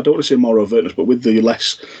 I don't want to say more overtness, but with the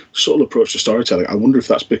less subtle approach to storytelling, I wonder if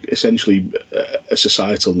that's essentially a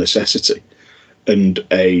societal necessity and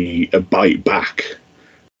a bite back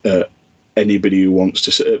at anybody who wants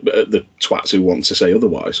to say, at the twats who want to say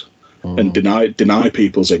otherwise. And deny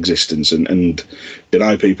people's existence and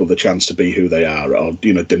deny people the chance to be who they are, or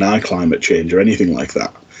deny climate change or anything like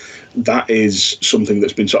that. That is something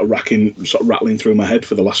that's been sort of rattling through my head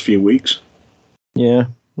for the last few weeks. Yeah,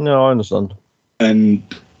 no, I understand. And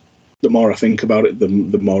the more I think about it, the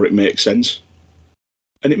more it makes sense.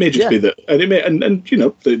 And it may just be that, and it may, and you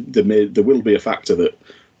know, there will be a factor that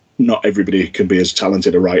not everybody can be as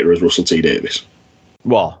talented a writer as Russell T Davies.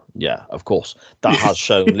 Well, yeah, of course. That has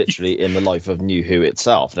shown literally in the life of New Who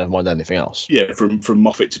itself, never mind anything else. Yeah, from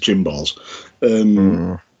Moffat to Chimballs.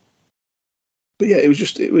 But yeah, it was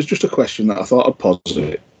just a question that I thought I'd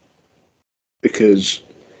posit, because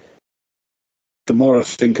the more I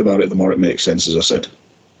think about it, the more it makes sense, as I said.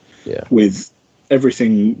 Yeah. With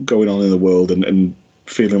everything going on in the world and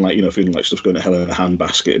feeling like stuff's going to hell in a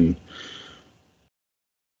handbasket, and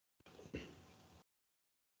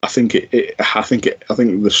I think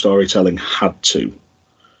the storytelling had to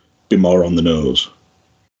be more on the nose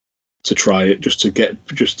to try it,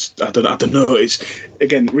 I don't know. It's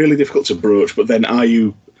again really difficult to broach. But then, are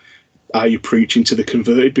you preaching to the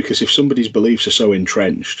converted? Because if somebody's beliefs are so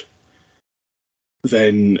entrenched,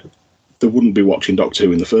 then they wouldn't be watching Doctor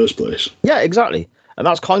Who in the first place. Yeah, exactly. And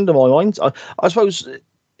that's kind of my mind. I suppose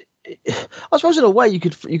in a way you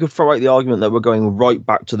could throw out the argument that we're going right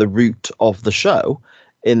back to the root of the show,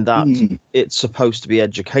 in that it's supposed to be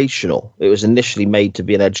educational. It was initially made to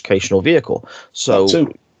be an educational vehicle. So,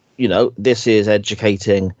 you know, this is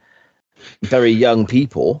educating very young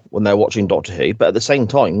people when they're watching Doctor Who, but at the same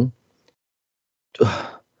time,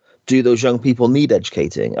 do those young people need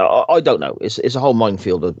educating? I don't know. It's a whole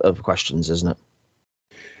minefield of questions, isn't it?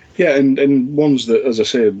 Yeah, and ones that, as I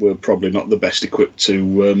said, we're probably not the best equipped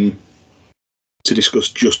to discuss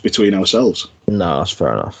just between ourselves. No, that's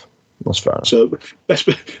fair enough. So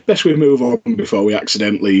best we move on before we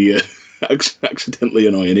accidentally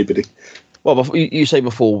annoy anybody. Well, you say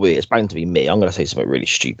before we, it's bound to be me. I'm going to say something really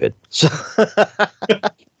stupid. So,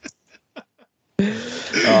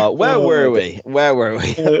 where were we?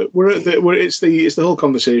 It's the whole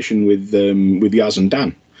conversation with Yaz and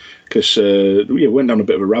Dan, because we went down a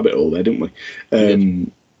bit of a rabbit hole there, didn't we?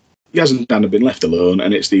 Yaz and Dan have been left alone,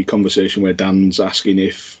 and it's the conversation where Dan's asking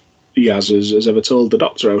if Yaz has ever told the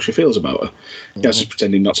Doctor how she feels about her. Yaz is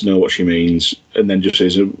pretending not to know what she means, and then just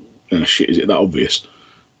says, "Oh, shit, is it that obvious?"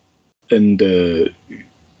 And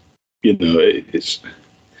it's,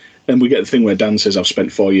 and we get the thing where Dan says, "I've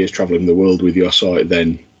spent 4 years travelling the world with you. I saw it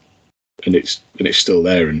then," and it's still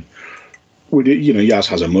there. And Yaz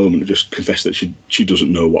has a moment to just confess that she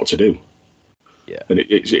doesn't know what to do. Yeah, and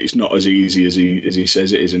it's not as easy as he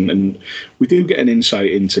says it is. And we do get an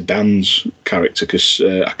insight into Dan's character, because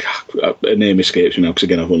a name escapes me now, because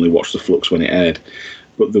again I've only watched the Flux when it aired.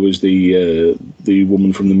 But there was the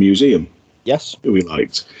woman from the museum, yes, who he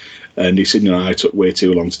liked. And he said, I took way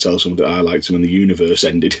too long to tell someone that I liked him, and the universe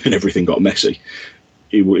ended and everything got messy.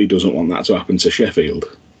 He doesn't want that to happen to Sheffield,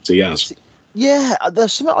 to Yaz. Yeah,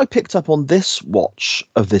 there's something I picked up on this watch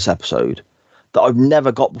of this episode that I've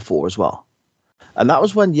never got before as well. And that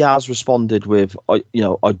was when Yaz responded with, I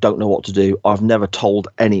don't know what to do. I've never told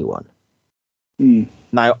anyone.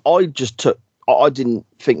 Now, I didn't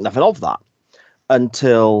think nothing of that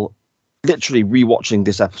until literally rewatching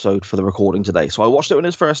this episode for the recording today. So I watched it when it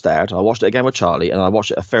was first aired. I watched it again with Charlie, and I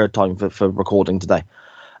watched it a third time for recording today.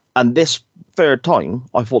 And this third time,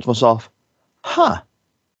 I thought to myself,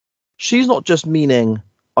 she's not just meaning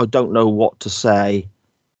I don't know what to say.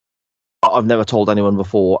 I've never told anyone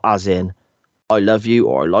before, as in I love you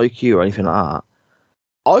or I like you or anything like that.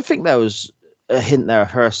 I think there was a hint there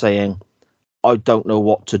of her saying I don't know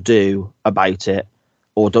what to do about it,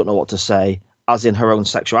 or don't know what to say, as in her own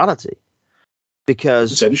sexuality.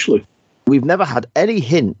 Because essentially, we've never had any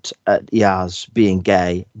hint at Yaz being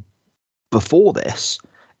gay before this.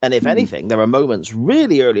 And if anything, there are moments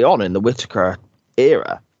really early on in the Whittaker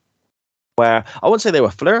era where I wouldn't say they were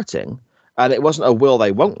flirting, and it wasn't a will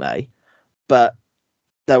they, won't they, but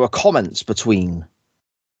there were comments between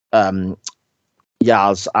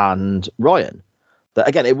Yaz and Ryan that,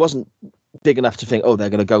 again, it wasn't big enough to think, they're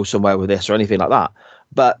going to go somewhere with this or anything like that.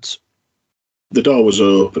 But the door was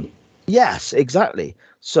open. Yes, exactly.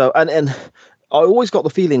 So, and I always got the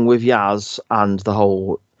feeling with Yaz and the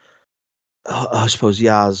whole, I suppose,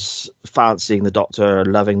 Yaz fancying the Doctor,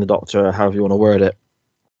 loving the Doctor, however you want to word it.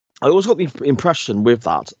 I always got the impression with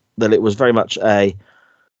that it was very much a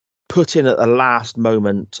put in at the last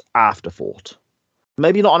moment afterthought.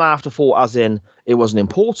 Maybe not an afterthought as in it wasn't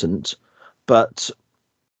important, but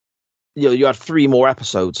you had 3 more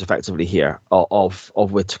episodes effectively here of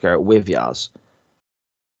Whittaker with Yaz.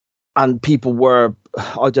 And people were,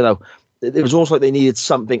 I don't know, it was almost like they needed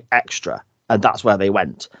something extra, and that's where they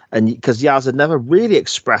went. And because Yaz had never really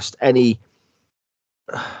expressed any,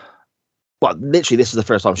 well, literally, this is the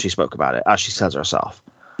first time she spoke about it, as she says herself.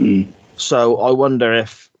 So I wonder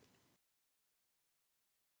if,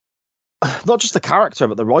 not just the character,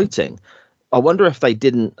 but the writing. I wonder if they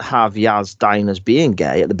didn't have Yaz down as being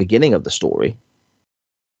gay at the beginning of the story,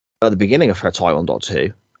 at the beginning of her time on Doctor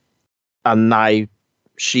Who, and now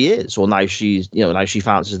she is, or now she's, now she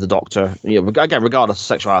fancies the Doctor. Again, regardless of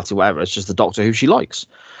sexuality, whatever, it's just the Doctor who she likes.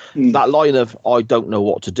 That line of "I don't know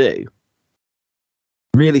what to do"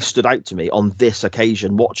 really stood out to me on this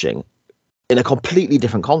occasion, watching in a completely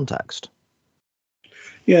different context.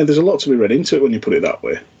 Yeah, there's a lot to be read into it when you put it that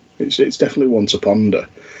way. It's definitely one to ponder.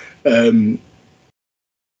 The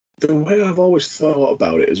way I've always thought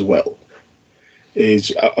about it as well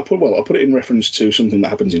is I put it in reference to something that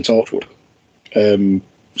happens in Torchwood.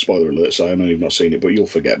 Spoiler alert, so I know you've not seen it, but you'll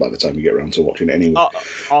forget by the time you get around to watching it anyway.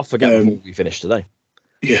 I'll forget before we finish today.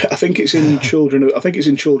 Yeah, I think it's in Children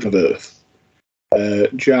of Earth.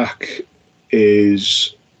 Jack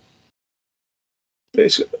is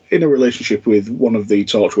in a relationship with one of the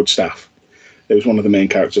Torchwood staff. It was one of the main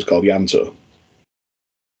characters called Yanto.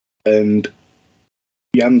 And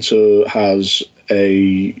Yanto has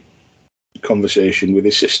a conversation with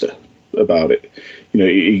his sister about it.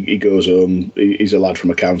 He goes home, he's a lad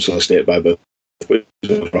from a council estate by birth, but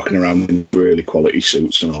he's rocking around in really quality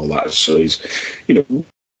suits and all that. So he's,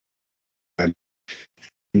 and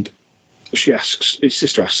his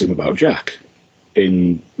sister asks him about Jack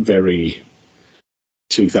in very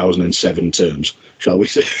 2007 terms, shall we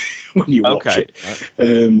say, when you watch it.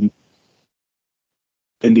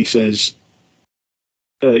 And he says,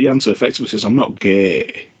 Yanto effectively says, "I'm not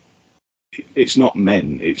gay. It's not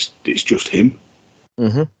men. It's just him."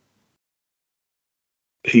 Mm-hmm.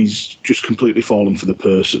 He's just completely fallen for the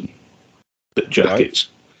person that Jack is.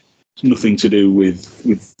 It's nothing to do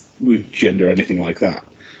with gender or anything like that.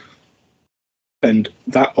 And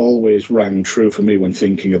that always rang true for me when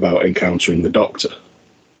thinking about encountering the Doctor.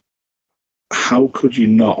 How could you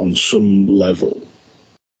not, on some level,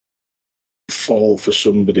 fall for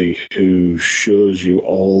somebody who shows you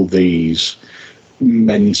all these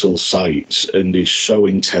mental sights and is so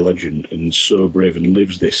intelligent and so brave and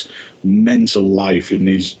lives this mental life and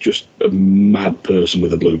is just a mad person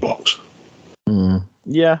with a blue box?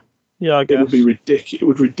 Yeah, I guess. It would be ridiculous. It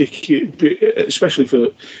would ridiculous, especially for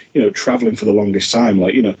traveling for the longest time.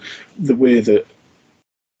 Like the way that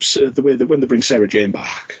when they bring Sarah Jane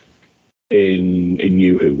back in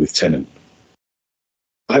New Who with Tennant,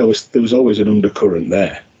 there was always an undercurrent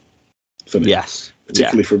there for me. Yes.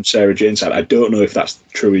 Particularly from Sarah Jane's side. I don't know if that's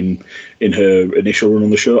true in her initial run on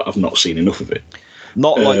the show. I've not seen enough of it.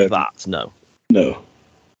 Not like that, no. No.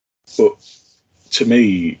 But to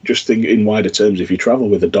me, just think in wider terms, if you travel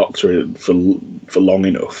with a Doctor for long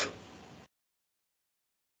enough,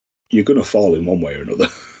 you're going to fall in one way or another.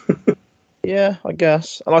 Yeah, I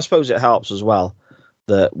guess. And I suppose it helps as well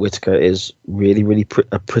that Whittaker is really, really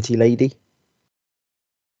a pretty lady.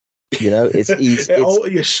 It's easy.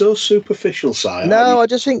 You're so superficial, Si. No, I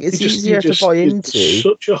just think it's easier to buy into.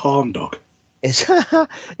 Such a horn dog.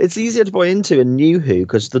 It's easier to buy into in New Who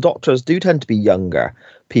because the Doctors do tend to be younger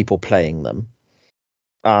people playing them,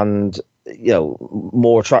 and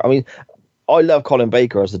more. I mean, I love Colin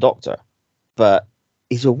Baker as the Doctor, but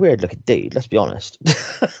he's a weird looking dude. Let's be honest. Do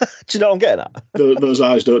you know what I'm getting at? Those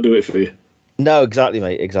eyes don't do it for you. No, exactly,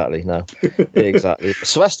 mate. Exactly. No, exactly.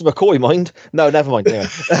 Sylvester McCoy, mind? No, never mind. Anyway.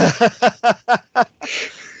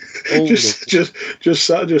 just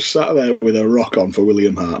sat there with a rock on for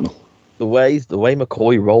William Hartnell. The way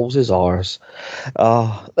McCoy rolls his R's.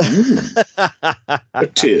 Oh. A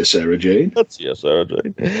tear, Sarah Jane. A tear, Sarah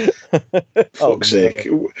Jane. Fuck's sake.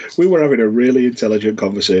 We were having a really intelligent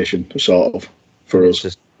conversation, sort of, for us. It's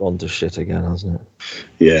just gone to shit again, hasn't it?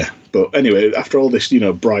 Yeah. But anyway, after all this,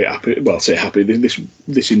 bright, happy,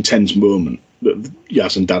 this intense moment that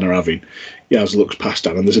Yaz and Dan are having, Yaz looks past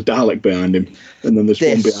Dan and there's a Dalek behind him, and then there's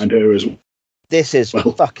one behind her as well. This is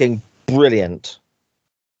fucking brilliant.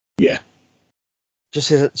 Yeah. Just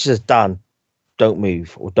says, Dan, don't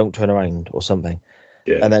move or don't turn around or something.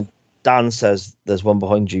 Yeah. And then Dan says, there's one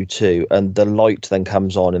behind you too. And the light then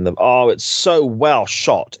comes on in the... Oh, it's so well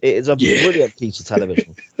shot. It is a brilliant piece of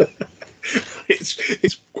television.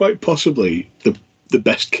 It's quite possibly the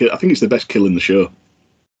best kill. I think it's the best kill in the show.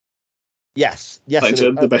 Yes. Like,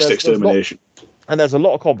 the best extermination. And there's a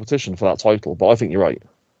lot of competition for that title, but I think you're right.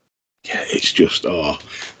 Yeah, it's just,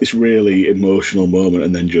 this really emotional moment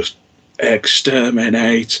and then just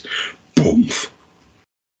exterminate. Boom.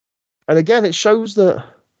 And again, it shows that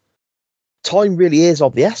time really is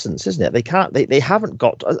of the essence, isn't it? They haven't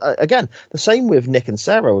got, again, the same with Nick and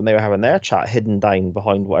Sarah when they were having their chat hidden down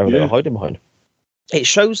behind whatever they were hiding behind. It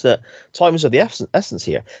shows that time is of the essence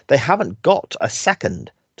here. They haven't got a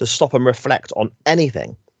second to stop and reflect on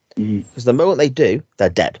anything. Because the moment they do, they're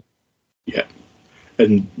dead. Yeah.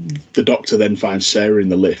 And the Doctor then finds Sarah in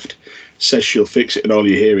the lift, says she'll fix it, and all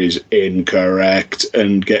you hear is incorrect,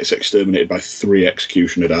 and gets exterminated by 3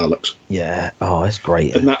 executioner Daleks. Yeah. Oh, that's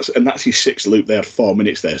great. And that's his 6th loop. They had 4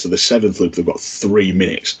 minutes there, so the 7th loop they've got 3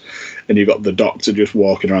 minutes, and you've got the Doctor just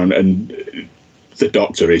walking around, and the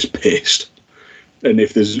Doctor is pissed. And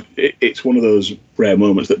if it's one of those rare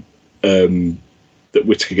moments that that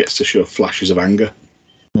Whittaker gets to show flashes of anger.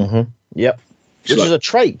 Mm-hmm. Yep. Which is a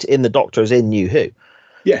trait in the Doctors in New Who.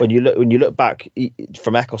 Yeah. When you look back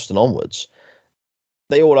from Eccleston onwards,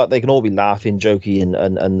 they can all be laughing, jokey,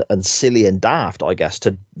 and silly and daft, I guess,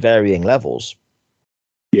 to varying levels.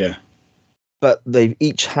 Yeah. But they've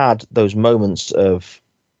each had those moments of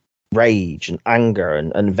rage and anger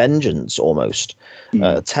and vengeance almost.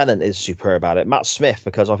 Tennant is superb at it. Matt Smith,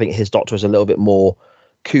 because I think his Doctor is a little bit more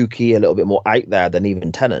kooky, a little bit more out there than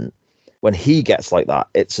even Tennant. When he gets like that,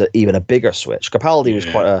 it's even a bigger switch. Capaldi was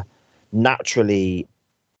quite a naturally,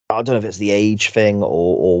 I don't know if it's the age thing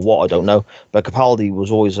or what, I don't know, but Capaldi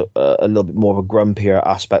was always a little bit more of a grumpier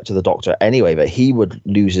aspect to the Doctor anyway, but he would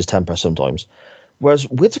lose his temper sometimes. Whereas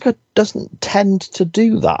Whittaker doesn't tend to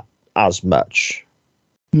do that as much.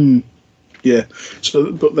 Yeah.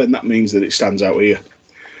 So, but then that means that it stands out here.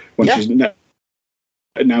 When she's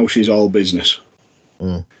now she's all business.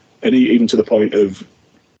 And even to the point of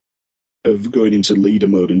going into leader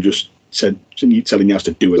mode and just telling Yaz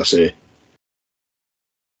to do as I say.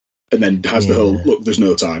 And then has the whole, look, there's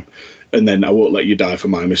no time. And then I won't let you die for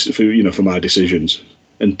my decisions.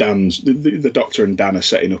 And Dan's the Doctor and Dan are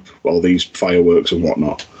setting up all these fireworks and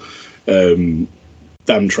whatnot. Dan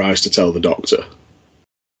tries to tell the Doctor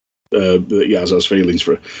that Yaz has feelings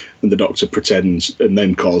for her, and the Doctor pretends and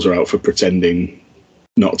then calls her out for pretending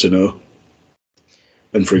not to know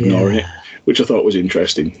and for ignoring it, which I thought was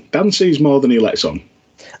interesting. Dan sees more than he lets on.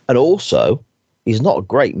 And also, he's not a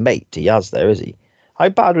great mate to Yaz there, is he? How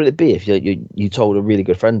bad would it be if you told a really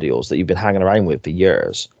good friend of yours that you've been hanging around with for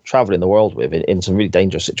years, travelling the world with in some really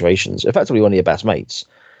dangerous situations, effectively one of your best mates?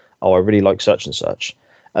 Oh, I really like such and such.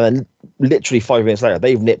 And then literally 5 minutes later,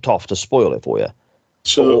 they've nipped off to spoil it for you.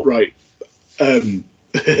 So, right,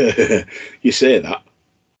 you say that.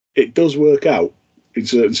 It does work out in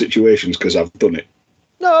certain situations because I've done it.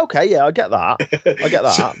 No, okay, yeah, I get that.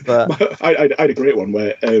 So, but I had a great one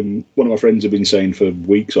where one of my friends had been saying for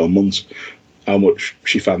weeks or months how much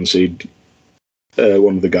she fancied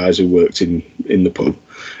one of the guys who worked in the pub.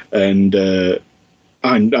 And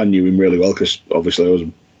I knew him really well because obviously I was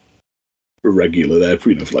a regular there, for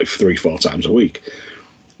like 3-4 times a week.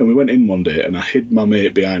 And we went in one day and I hid my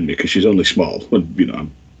mate behind me because she's only small, and I'm a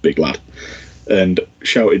big lad, and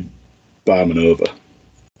shouted barman over.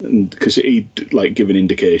 And because he'd given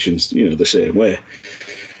indications, the same way.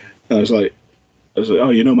 And I was like,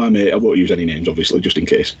 oh, my mate, I won't use any names, obviously, just in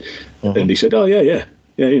case. Mm-hmm. And he said, oh, yeah,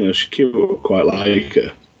 she's cute, I quite like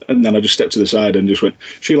her. And then I just stepped to the side and just went,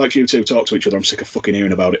 she likes you two, talk to each other, I'm sick of fucking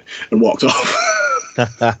hearing about it, and walked off.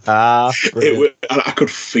 I could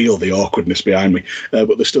feel the awkwardness behind me.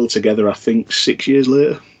 But they're still together, I think, 6 years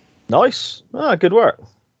later. Nice. Good work.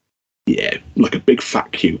 Yeah, like a big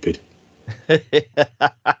fat Cupid. I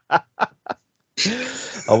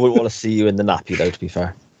wouldn't want to see you in the nappy, though, to be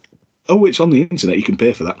fair. Oh, it's on the internet. You can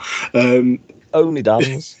pay for that. Only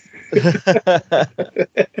Dan's.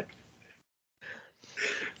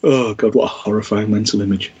 Oh, God, what a horrifying mental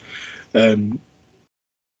image.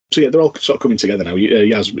 So, yeah, they're all sort of coming together now.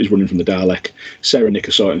 Yaz is running from the Dalek. Sarah and Nick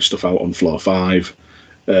are sorting stuff out on floor 5.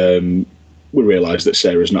 We realise that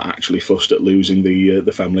Sarah's not actually fussed at losing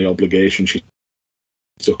the family obligation she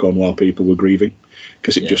took on while people were grieving,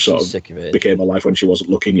 because it just sort of became a life when she wasn't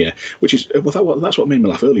looking. Which is that's what made me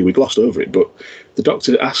laugh earlier. We glossed over it, but the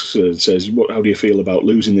Doctor asks her and says, how do you feel about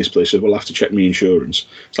losing this place? She says, well, I'll have to check my insurance.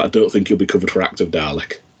 It's like, I don't think you'll be covered for active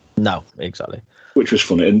Dalek. No, exactly. Which was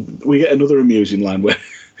funny. And we get another amusing line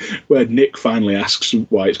where Nick finally asks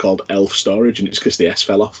why it's called elf storage, and it's because the S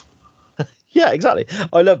fell off. Yeah, exactly.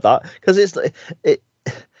 I love that, because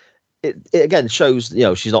it again shows,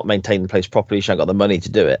 she's not maintaining the place properly. She ain't got the money to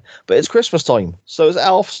do it. But it's Christmas time, so it's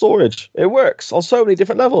elf storage. It works on so many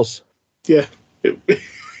different levels. Yeah,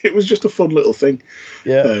 it was just a fun little thing.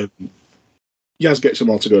 Yeah. Yaz gets them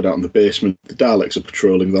all to go down in the basement. The Daleks are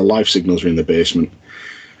patrolling. Their life signals are in the basement.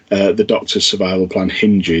 The Doctor's survival plan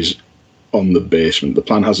hinges on the basement. The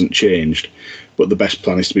plan hasn't changed, but the best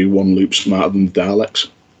plan is to be one loop smarter than the Daleks.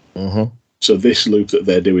 Mm-hmm. So this loop that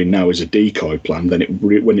they're doing now is a decoy plan. Then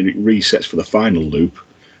when it resets for the final loop,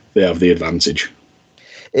 they have the advantage.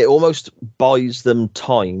 It almost buys them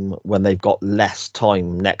time when they've got less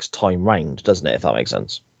time next time round, doesn't it? If that makes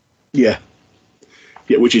sense. Yeah,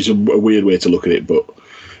 which is a weird way to look at it, but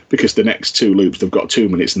because the next 2 loops, they've got 2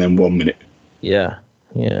 minutes and then 1 minute. Yeah,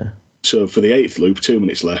 yeah. So for the 8th loop, 2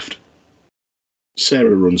 minutes left.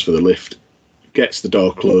 Sarah runs for the lift, gets the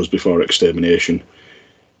door closed before extermination.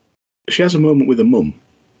 She has a moment with her mum,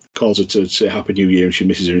 calls her to say Happy New Year, and she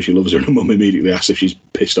misses her and she loves her, and her mum immediately asks if she's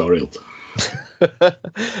pissed or ill.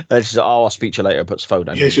 And she's like, I'll speak to you later, puts the phone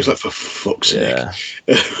down. Yeah, she's like, for fuck's sake.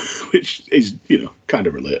 Which is, kind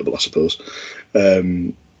of relatable, I suppose.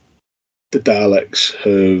 The Daleks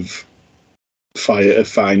have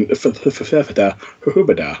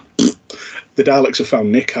the Daleks have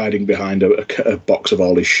found Nick hiding behind a box of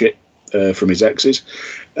all his shit from his exes.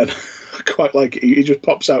 And I quite like it. He just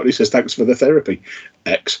pops out and he says, thanks for the therapy.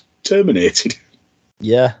 X terminated.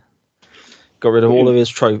 Yeah. Got rid of all of his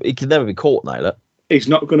trophies. He can never be caught now, look. He's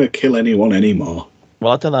not going to kill anyone anymore.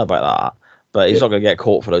 Well, I don't know about that. But he's not going to get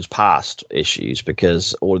caught for those past issues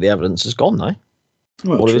because all of the evidence is gone now.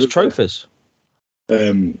 Well, all of his trophies.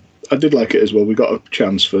 I did like it as well. We got a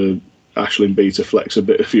chance for Aisling B to flex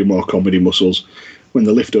a few more comedy muscles when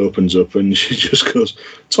the lift opens up and she just goes,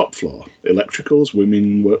 top floor, electricals,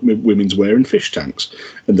 women's wear and fish tanks.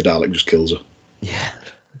 And the Dalek just kills her. Yeah.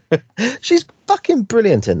 She's fucking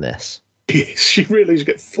brilliant in this. She really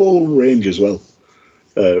gets full range as well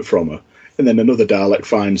from her. And then another Dalek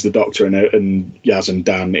finds the Doctor and Yaz and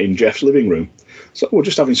Dan in Jeff's living room. So we're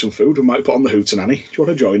just having some food. We might put on the Hootenanny. Do you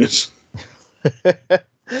want to join us?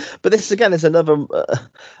 But this again is another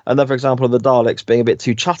example of the Daleks being a bit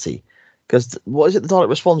too chatty. Because what is it the Dalek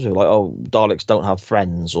responds with? Like, oh, Daleks don't have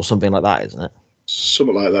friends or something like that, isn't it?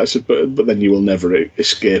 Something like that. So, but then you will never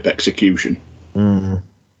escape execution. Mm.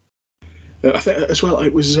 I think as well,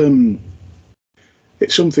 it was...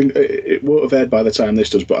 it's something. It won't have aired by the time this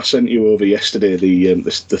does, but I sent you over yesterday the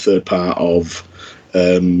third part of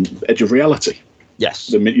Edge of Reality. Yes,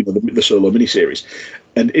 the solo miniseries,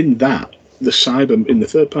 and in that in the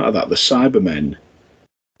third part of that, the Cybermen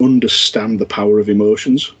understand the power of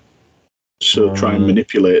emotions, so try and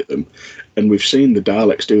manipulate them. And we've seen the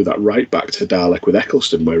Daleks do that right back to Dalek with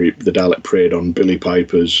Eccleston, where the Dalek preyed on Billie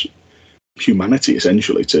Piper's humanity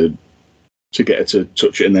essentially to get her to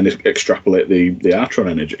touch it and then extrapolate the Artron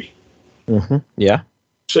energy. Mm-hmm. Yeah.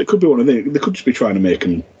 So it could be one of them. They could just be trying to make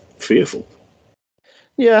him fearful.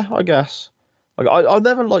 Yeah, I guess. I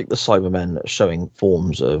never liked the Cybermen showing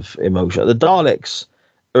forms of emotion. The Daleks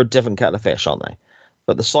are a different kettle of fish, aren't they?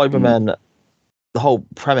 But the Cybermen, the whole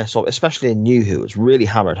premise of, especially in New Who, it's really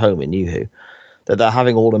hammered home in New Who, that they're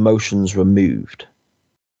having all emotions removed.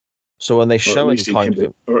 So when they show any kind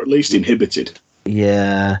of... Or at least inhibited.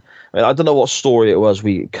 Yeah. I don't know what story it was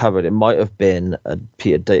we covered. It might have been it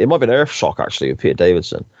might have been Earthshock, actually, with Peter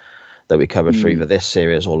Davidson, that we covered for either this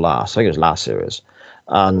series or last. I think it was last series.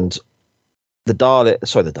 And the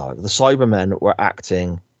Cybermen were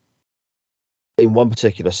acting in one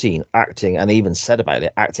particular scene, and even said about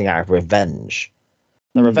it, acting out of revenge.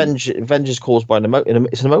 Now, revenge is caused by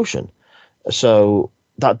it's an emotion. So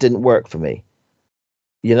that didn't work for me.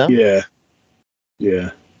 You know? Yeah.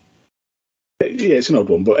 Yeah. Yeah, it's an odd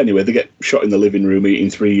one, but anyway, they get shot in the living room eating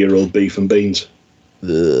 3-year-old beef and beans.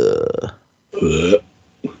 That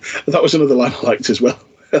was another line I liked as well.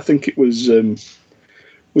 I think it was it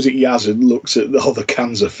Yaz who looks at all the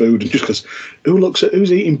cans of food and just goes,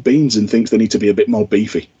 who's eating beans and thinks they need to be a bit more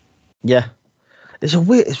beefy? Yeah. It's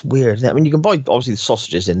weird, isn't it? I mean, you can buy, obviously, the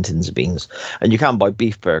sausages in tins of beans, and you can buy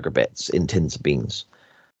beef burger bits in tins of beans.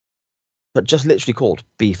 But just literally called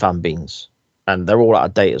beef and beans. And they're all out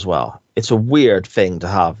of date as well. It's a weird thing to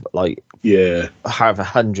have, have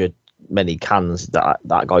 100 many cans that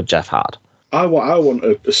guy Jeff had. I want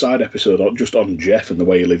a side episode just on Jeff and the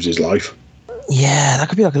way he lives his life. Yeah, that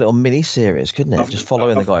could be like a little mini series, couldn't it? Just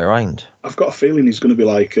following the guy around. I've got a feeling he's going to be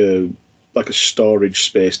like a storage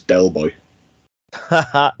space Del Boy.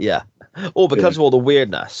 Yeah. Or because of all the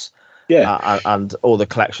weirdness. Yeah. And all the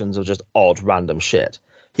collections of just odd random shit.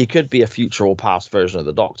 He could be a future or past version of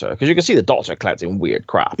the Doctor, because you can see the Doctor collecting weird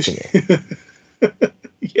crap, can't you?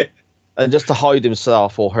 Yeah. And just to hide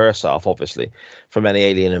himself or herself, obviously, from any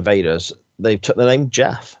alien invaders, they took the name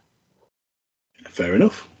Jeff. Fair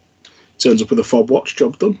enough. Turns up with a fob watch,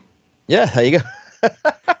 job done. Yeah, there you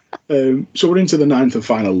go. So we're into the 9th and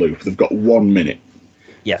final loop. They've got 1 minute.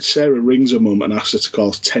 Yes. Sarah rings her mum and asks her to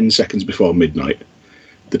call 10 seconds before midnight.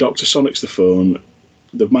 The Doctor sonics the phone.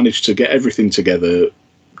 They've managed to get everything together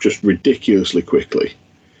just ridiculously quickly.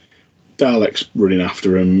 Daleks running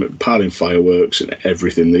after him, piling fireworks and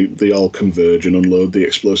everything. They all converge and unload the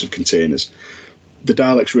explosive containers. The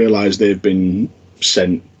Daleks realise they've been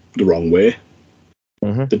sent the wrong way.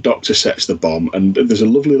 Mm-hmm. The Doctor sets the bomb, and there's a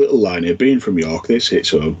lovely little line here. Being from York, this hits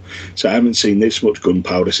home. So I haven't seen this much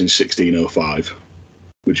gunpowder since 1605,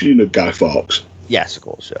 which Guy Fawkes. Yes, of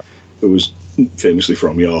course, yeah. Who was famously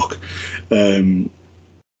from York. The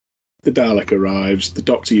Dalek arrives. The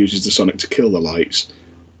Doctor uses the sonic to kill the lights.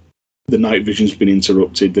 The night vision's been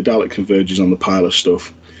interrupted. The Dalek converges on the pile of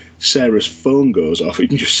stuff. Sarah's phone goes off. You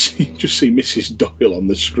can just see Mrs. Doyle on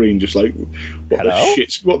the screen, just like,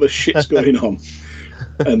 what the shit's going on?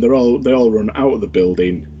 And they all run out of the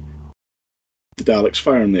building. The Daleks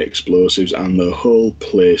fire on the explosives, and the whole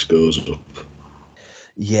place goes up.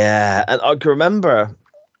 Yeah, and I can remember,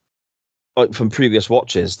 like from previous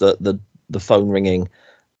watches, the phone ringing,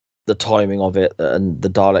 the timing of it, and the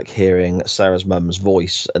Dalek hearing Sarah's mum's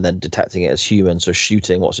voice and then detecting it as human, so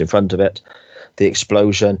shooting what's in front of it, the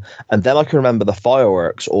explosion. And then I can remember the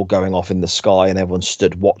fireworks all going off in the sky and everyone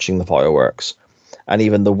stood watching the fireworks. And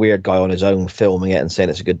even the weird guy on his own filming it and saying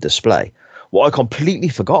it's a good display. What I completely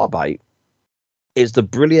forgot about is the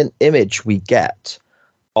brilliant image we get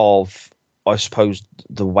of, I suppose,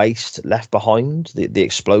 the waste left behind, the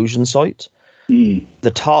explosion site. The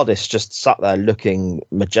TARDIS just sat there looking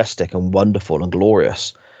majestic and wonderful and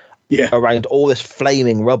glorious. Yeah. Around all this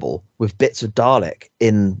flaming rubble with bits of Dalek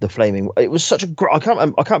in the flaming. It was such a I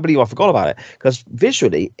can't believe I forgot about it, because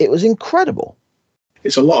visually it was incredible.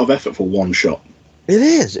 It's a lot of effort for one shot. It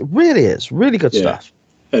is. It really is. Really good stuff.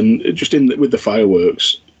 And just with the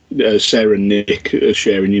fireworks, Sarah and Nick are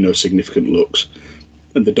sharing, significant looks.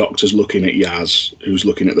 And the Doctor's looking at Yaz, who's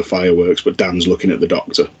looking at the fireworks, but Dan's looking at the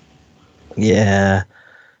Doctor. Yeah.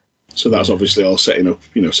 So that's obviously all setting up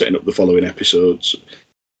the following episodes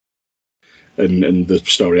and the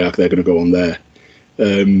story arc they're going to go on there.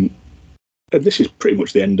 And this is pretty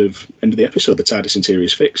much the end of the episode. The TARDIS interior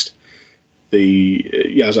is fixed.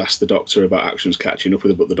 Yaz asks the Doctor about actions catching up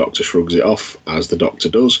with her, but the Doctor shrugs it off, as the Doctor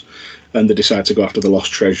does, and they decide to go after the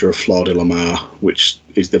lost treasure of Fleur de la Mar, which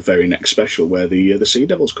is the very next special where the Sea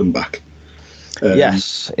Devils come back.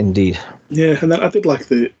 Yes, indeed. Yeah, and then I did like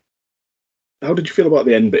how did you feel about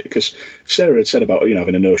the end bit? Because Sarah had said about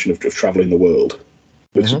having a notion of travelling the world,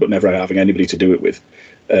 but never having anybody to do it with,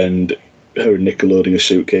 and her and Nick are loading a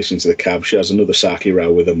suitcase into the cab. She has another Saki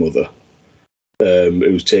row with her mother,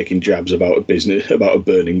 who's taking jabs about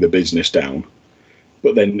burning the business down.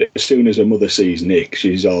 But then, as soon as her mother sees Nick,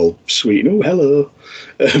 she's all sweet and, oh, hello,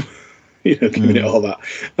 giving it all that.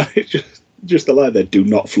 It's just the line there: "Do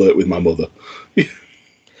not flirt with my mother."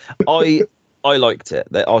 I liked it.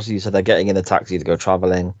 They obviously said they're getting in a taxi to go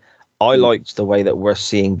traveling. I liked the way that we're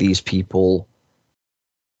seeing these people,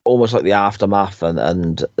 almost like the aftermath,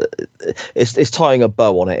 and it's tying a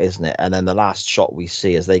bow on it, isn't it? And then the last shot we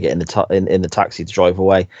see as they get in the taxi to drive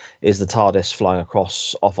away is the TARDIS flying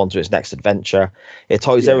off onto its next adventure. It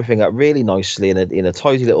ties everything up really nicely in a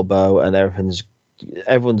tidy little bow, and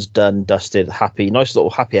everyone's done, dusted, happy, nice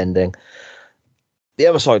little happy ending. The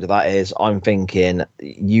other side of that is I'm thinking,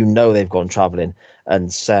 they've gone traveling,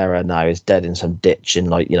 and Sarah now is dead in some ditch in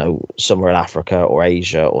somewhere in Africa or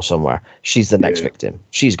Asia or somewhere. She's the next victim.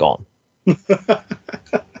 She's gone.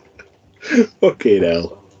 Fucking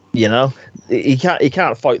hell. He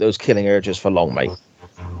can't fight those killing urges for long, mate.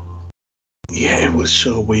 Yeah, it was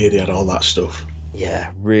so weird. He had all that stuff.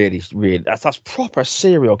 Yeah, really, really. That's proper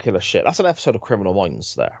serial killer shit. That's an episode of Criminal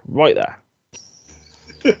Minds there, right there.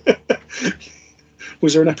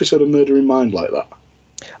 Was there an episode of Murder in Mind like that?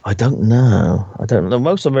 I don't know.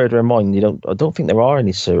 Most of Murder in Mind, I don't think there are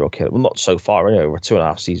any serial killers. Well, not so far anyway. We're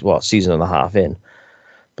 2.5 seasons, season and a half in.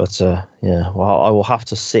 But I will have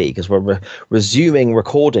to see, because we're resuming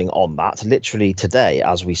recording on that literally today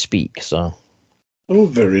as we speak. So. Oh,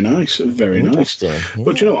 very nice, very nice. Yeah.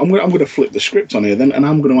 But I'm going to flip the script on here then, and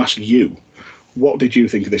I'm going to ask you, what did you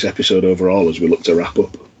think of this episode overall as we look to wrap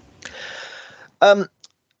up?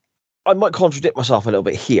 I might contradict myself a little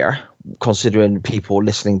bit here, considering people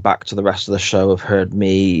listening back to the rest of the show have heard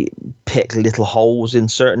me pick little holes in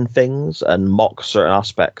certain things and mock certain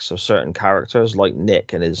aspects of certain characters, like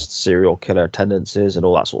Nick and his serial killer tendencies and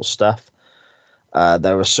all that sort of stuff.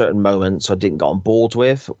 There were certain moments I didn't get on board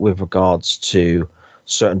with regards to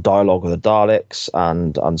certain dialogue with the Daleks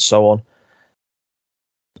and so on.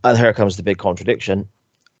 And here comes the big contradiction.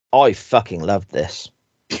 I fucking loved this.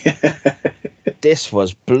 This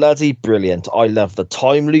was bloody brilliant. I love the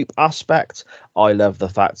time loop aspect. I love the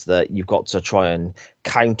fact that you've got to try and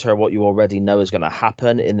counter what you already know is going to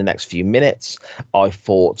happen in the next few minutes. I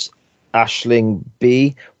thought Aisling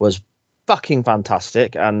B was fucking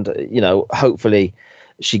fantastic, and hopefully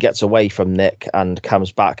she gets away from Nick and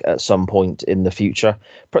comes back at some point in the future.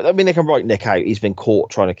 But I mean, they can write Nick out. He's been caught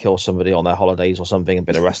trying to kill somebody on their holidays or something and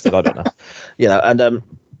been arrested. I don't know. And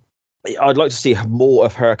I'd like to see more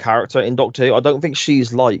of her character in Doctor Who. I don't think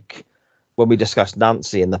she's like when we discussed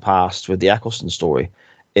Nancy in the past with the Eccleston story.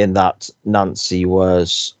 in that Nancy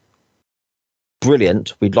was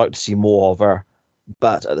brilliant. We'd like to see more of her,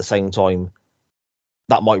 but at the same time,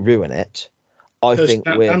 that might ruin it. I think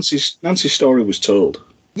Nancy's story was told.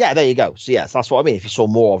 Yeah, there you go. So yes, that's what I mean. If you saw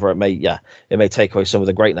more of her, it may take away some of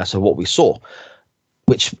the greatness of what we saw,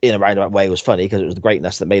 which in a roundabout way was funny because it was the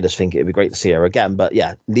greatness that made us think it would be great to see her again. But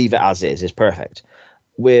yeah, leave it as is perfect.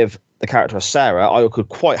 With the character of Sarah, I could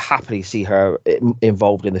quite happily see her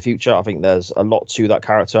involved in the future. I think there's a lot to that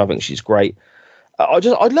character. I think she's great. I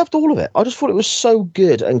loved all of it. I just thought it was so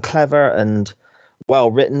good and clever and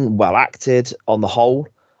well written, well acted on the whole.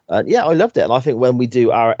 And yeah, I loved it. And I think when we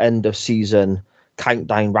do our end of season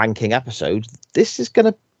countdown ranking episode, this is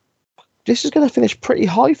gonna finish pretty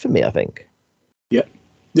high for me, I think.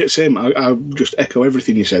 Yeah, same. I just echo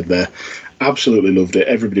everything you said there. Absolutely loved it.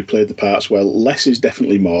 Everybody played the parts well. Less is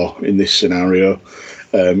definitely more in this scenario,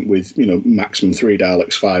 with maximum 3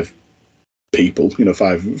 Daleks, 5 people,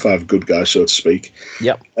 five good guys, so to speak.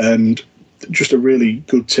 Yep. And just a really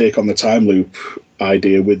good take on the time loop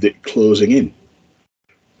idea with it closing in.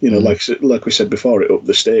 Like we said before, it upped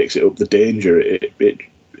the stakes, it upped the danger,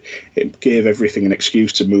 it gave everything an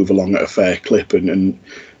excuse to move along at a fair clip, and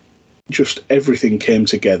just everything came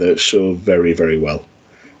together so very, very well.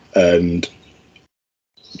 And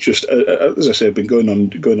just as I say, I've been going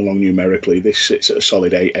along numerically. This sits at a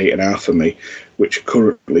solid 8.5 for me, which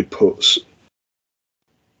currently puts.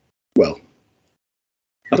 Well,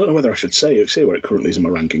 I don't know whether I should say where it currently is in my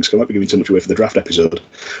rankings, because I might be giving too much away for the draft episode.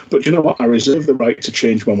 But you know what? I reserve the right to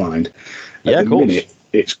change my mind. At the minute,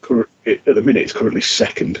 it's currently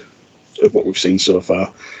second of what we've seen so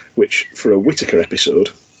far, which for a Whittaker episode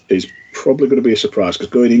is probably going to be a surprise,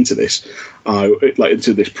 because going into this,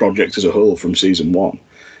 into this project as a whole from season 1,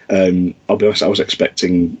 I'll be honest, I was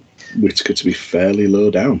expecting Whittaker to be fairly low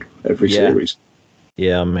down every series.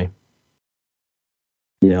 Yeah, me.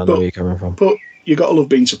 Yeah, I know where you're coming from. But you got to love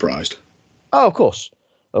being surprised. Oh, of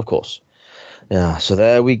course. Yeah, so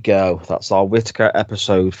there we go. That's our Whittaker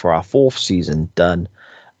episode for our 4th season done.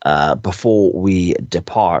 Before we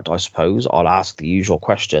depart, I suppose I'll ask the usual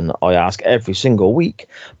question I ask every single week,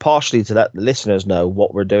 partially to let the listeners know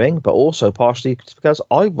what we're doing, but also partially because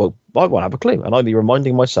I won't have a clue, and I'll be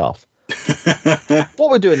reminding myself. What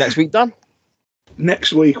we're doing next week, Dan?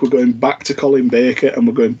 Next week, we're going back to Colin Baker, and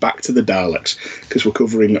we're going back to the Daleks, because we're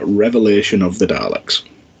covering Revelation of the Daleks.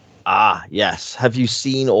 Ah, yes. Have you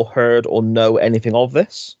seen or heard or know anything of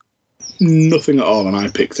this? Nothing at all, and I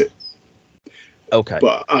picked it. Okay.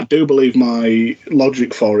 But I do believe my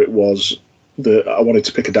logic for it was that I wanted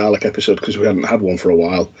to pick a Dalek episode because we hadn't had one for a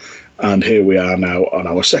while, and here we are now on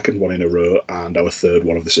our 2nd one in a row and our 3rd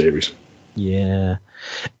one of the series. Yeah,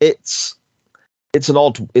 it's an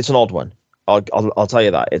odd one. I'll tell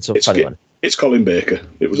you that it's a funny one. It's Colin Baker.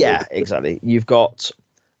 Exactly. You've got.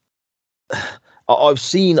 I've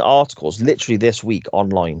seen articles literally this week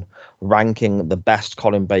online ranking the best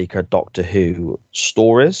Colin Baker Doctor Who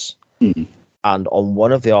stories. Mm. And on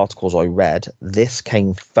one of the articles I read, this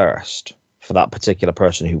came first for that particular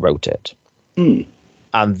person who wrote it. Mm.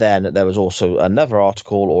 And then there was also another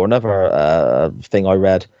article or another thing I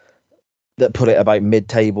read that put it about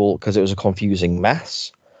mid-table because it was a confusing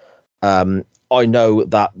mess. I know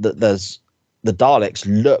that there's the Daleks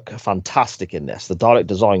look fantastic in this. The Dalek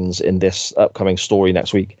designs in this upcoming story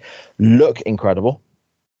next week look incredible.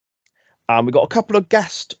 And we've got a couple of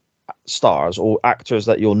guest stars or actors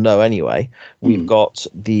that you'll know anyway. We've got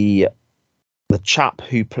the chap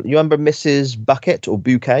who you remember Mrs. Bucket or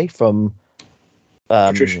Bouquet from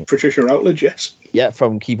Patricia Routledge, yes. Yeah,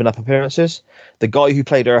 from Keeping Up Appearances. The guy who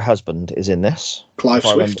played her husband is in this. Clive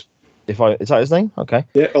Swift. Is that his name? Okay.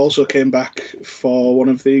 Yeah, also came back for one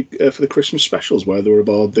of the for the Christmas specials where they were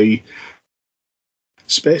aboard the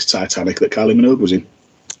Space Titanic that Kylie Minogue was in.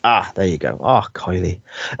 Ah, there you go. Ah, Kylie.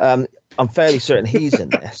 I'm fairly certain he's in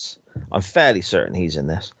this.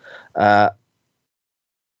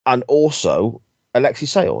 And also, Alexei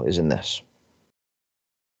Sale is in this.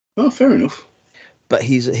 Oh, fair enough. But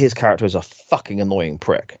his character is a fucking annoying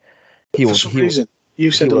prick. For some reason,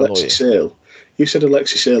 you said Alexei Sale. You said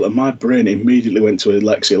Alexei Sale, and my brain immediately went to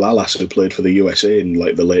Alexei Lalas, who played for the USA in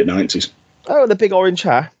like the late 90s. Oh, the big orange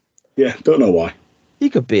hair. Yeah, don't know why. He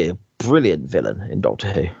could be a brilliant villain in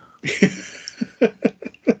Doctor Who.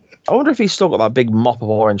 I wonder if he's still got that big mop of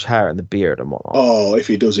orange hair and the beard and whatnot. Oh, if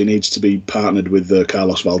he does, he needs to be partnered with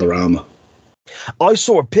Carlos Valderrama. I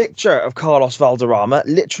saw a picture of Carlos Valderrama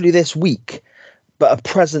literally this week, but a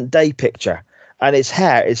present day picture, and his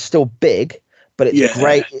hair is still big, but it's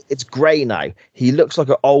grey. It's grey now. He looks like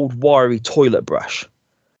an old wiry toilet brush.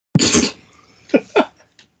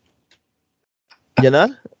 You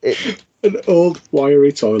know, An old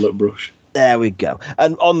wiry toilet brush. There we go.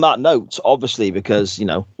 And on that note, obviously, because,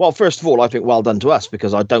 well, first of all, I think well done to us,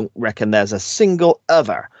 because I don't reckon there's a single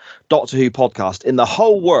other Doctor Who podcast in the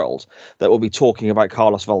whole world that will be talking about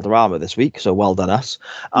Carlos Valderrama this week. So well done us.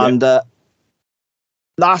 And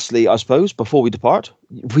lastly, I suppose, before we depart,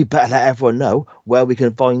 we better let everyone know where we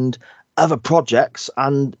can find other projects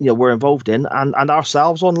and we're involved in and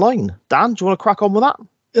ourselves online. Dan, do you want to crack on with that?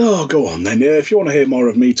 Oh, go on then. If you want to hear more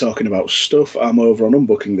of me talking about stuff, I'm over on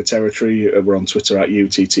Unbooking the Territory. We're on Twitter at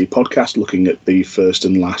UTT Podcast, looking at the first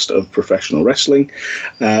and last of professional wrestling.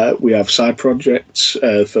 We have side projects,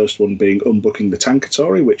 first one being Unbooking the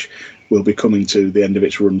Tankatory, which will be coming to the end of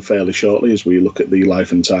its run fairly shortly as we look at the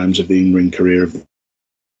life and times of the in-ring career of the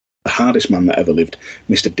hardest man that ever lived,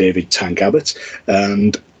 Mr. David Tank Abbott.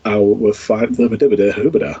 And our fucking up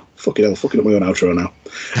my own outro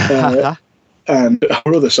now. And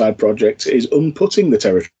our other side project is Unputting the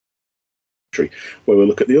Territory, where we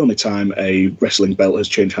look at the only time a wrestling belt has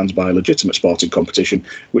changed hands by a legitimate sporting competition,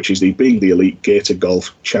 which is the Being the Elite Gator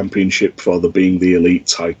Golf Championship for the Being the Elite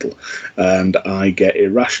title. And I get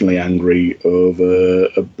irrationally angry over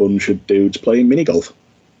a bunch of dudes playing mini golf.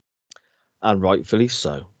 And rightfully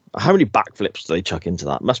so. How many backflips do they chuck into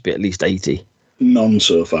that? Must be at least 80. None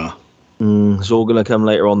so far. It's all going to come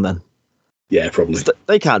later on then. Yeah, probably.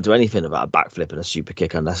 They can't do anything about a backflip and a super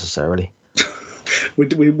kick unnecessarily.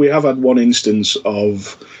 we have had one instance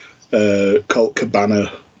of Colt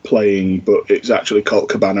Cabana playing, but it's actually Colt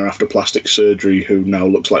Cabana after plastic surgery who now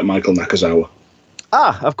looks like Michael Nakazawa.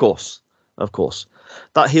 Ah, of course.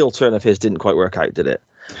 That heel turn of his didn't quite work out, did it?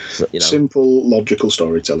 So, Simple, logical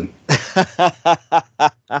storytelling.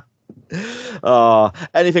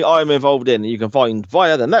 Anything I'm involved in, you can find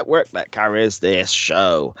via the network that carries this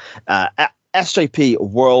show. SJP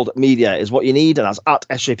World Media is what you need, and that's at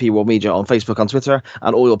SJP World Media on Facebook and Twitter,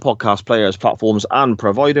 and all your podcast players, platforms, and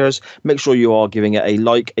providers. Make sure you are giving it a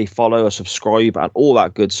like, a follow, a subscribe, and all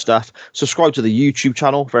that good stuff. Subscribe to the YouTube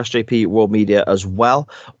channel for SJP World Media as well.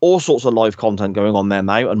 All sorts of live content going on there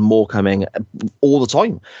now, and more coming all the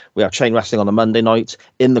time. We have Chain Wrestling on a Monday night,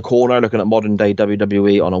 In the Corner, looking at modern day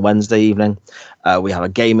WWE on a Wednesday evening. We have a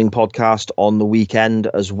gaming podcast on the weekend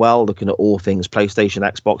as well, looking at all things PlayStation,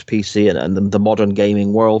 Xbox, PC, and the modern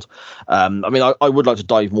gaming world. I would like to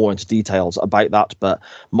dive more into details about that, but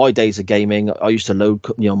my days of gaming, I used to load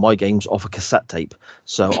my games off a cassette tape,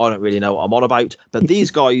 so I don't really know what I'm on about. But these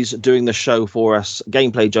guys doing the show for us,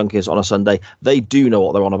 Gameplay Junkies on a Sunday, they do know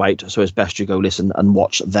what they're on about, so it's best you go listen and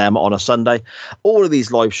watch them on a Sunday. All of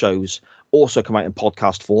these live shows also come out in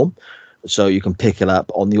podcast form, so you can pick it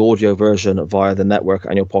up on the audio version via the network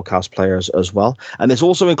and your podcast players as well. And this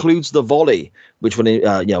also includes The Volley, which will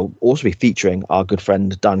also be featuring our good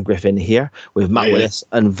friend Dan Griffin here with Matt Willis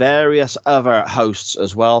and various other hosts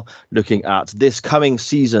as well, looking at this coming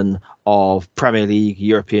season of Premier League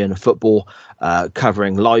European football,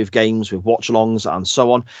 covering live games with watch-alongs and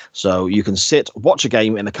so on. So you can watch a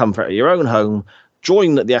game in the comfort of your own home,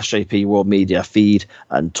 join the SJP World Media feed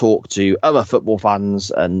and talk to other football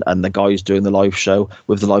fans and the guys doing the live show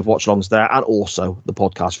with the live watch-alongs there. And also the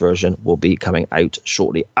podcast version will be coming out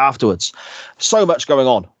shortly afterwards. So much going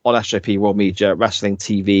on SJP World Media, wrestling,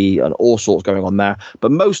 TV, and all sorts going on there.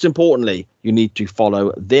 But most importantly, you need to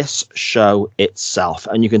follow this show itself.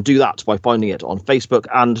 And you can do that by finding it on Facebook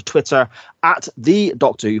and Twitter at the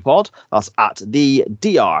Doctor Who Pod. That's at the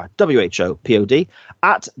DRWHOPOD,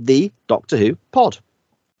 at the Doctor Who Pod.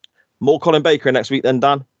 More Colin Baker next week then,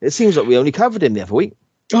 Dan. It seems like we only covered him the other week.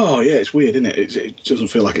 Oh yeah, it's weird, isn't it? It doesn't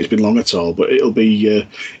feel like it's been long at all, but it'll be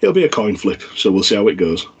a coin flip. So we'll see how it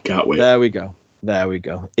goes. Can't wait. There we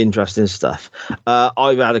go. Interesting stuff.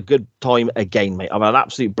 I've had a good time again, mate. I've had an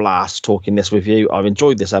absolute blast talking this with you. I've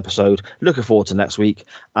enjoyed this episode. Looking forward to next week,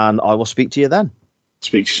 and I will speak to you then.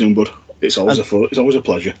 Speak to you soon, bud. It's always a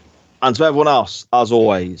pleasure. And to everyone else, as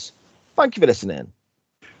always, thank you for listening.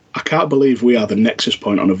 I can't believe we are the nexus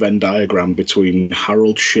point on a Venn diagram between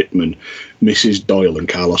Harold Shipman, Mrs. Doyle, and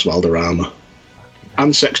Carlos Valderrama.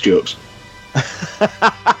 And sex jokes.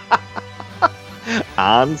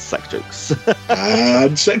 And sex jokes.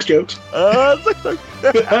 And sex jokes. Sex jokes.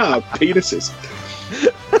 Penises.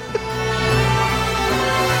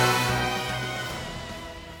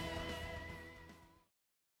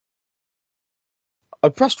 I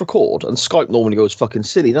pressed record and Skype normally goes fucking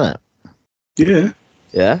silly, doesn't it? Yeah.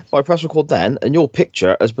 Yeah, I press record then, and your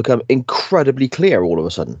picture has become incredibly clear all of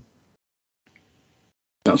a sudden.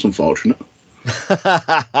 That's unfortunate.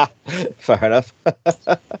 Fair enough.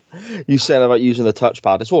 You said about using the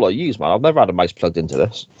touchpad. It's all I use, man. I've never had a mouse plugged into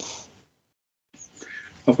this.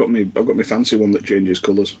 I've got me fancy one that changes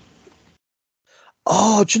colours.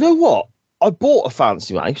 Oh, do you know what? I bought a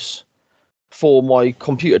fancy mouse for my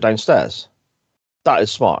computer downstairs. That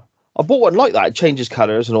is smart. I bought one like that. It changes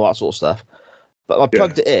colours and all that sort of stuff. But I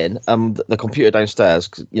plugged it in, and the computer downstairs,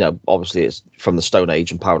 obviously it's from the Stone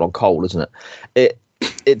Age and powered on coal, isn't it?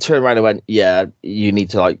 It turned around and went, yeah, you need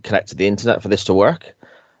to like connect to the internet for this to work.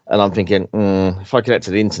 And I'm thinking, if I connect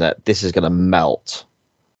to the internet, this is going to melt.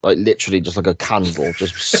 Like literally just like a candle,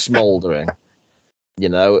 just smouldering.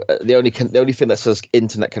 The only thing that says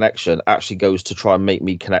internet connection actually goes to try and make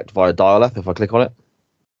me connect via dial-up if I click on it.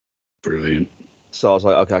 Brilliant. So I was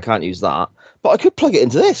like, okay, I can't use that. But I could plug it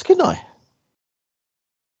into this, couldn't I?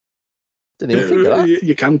 Didn't even think of that.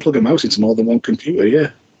 You can plug a mouse into more than one computer, yeah.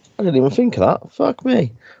 I didn't even think of that. Fuck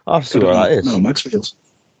me. I'll have to see where that is. No, Maxfield's.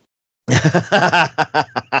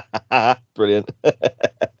 Brilliant.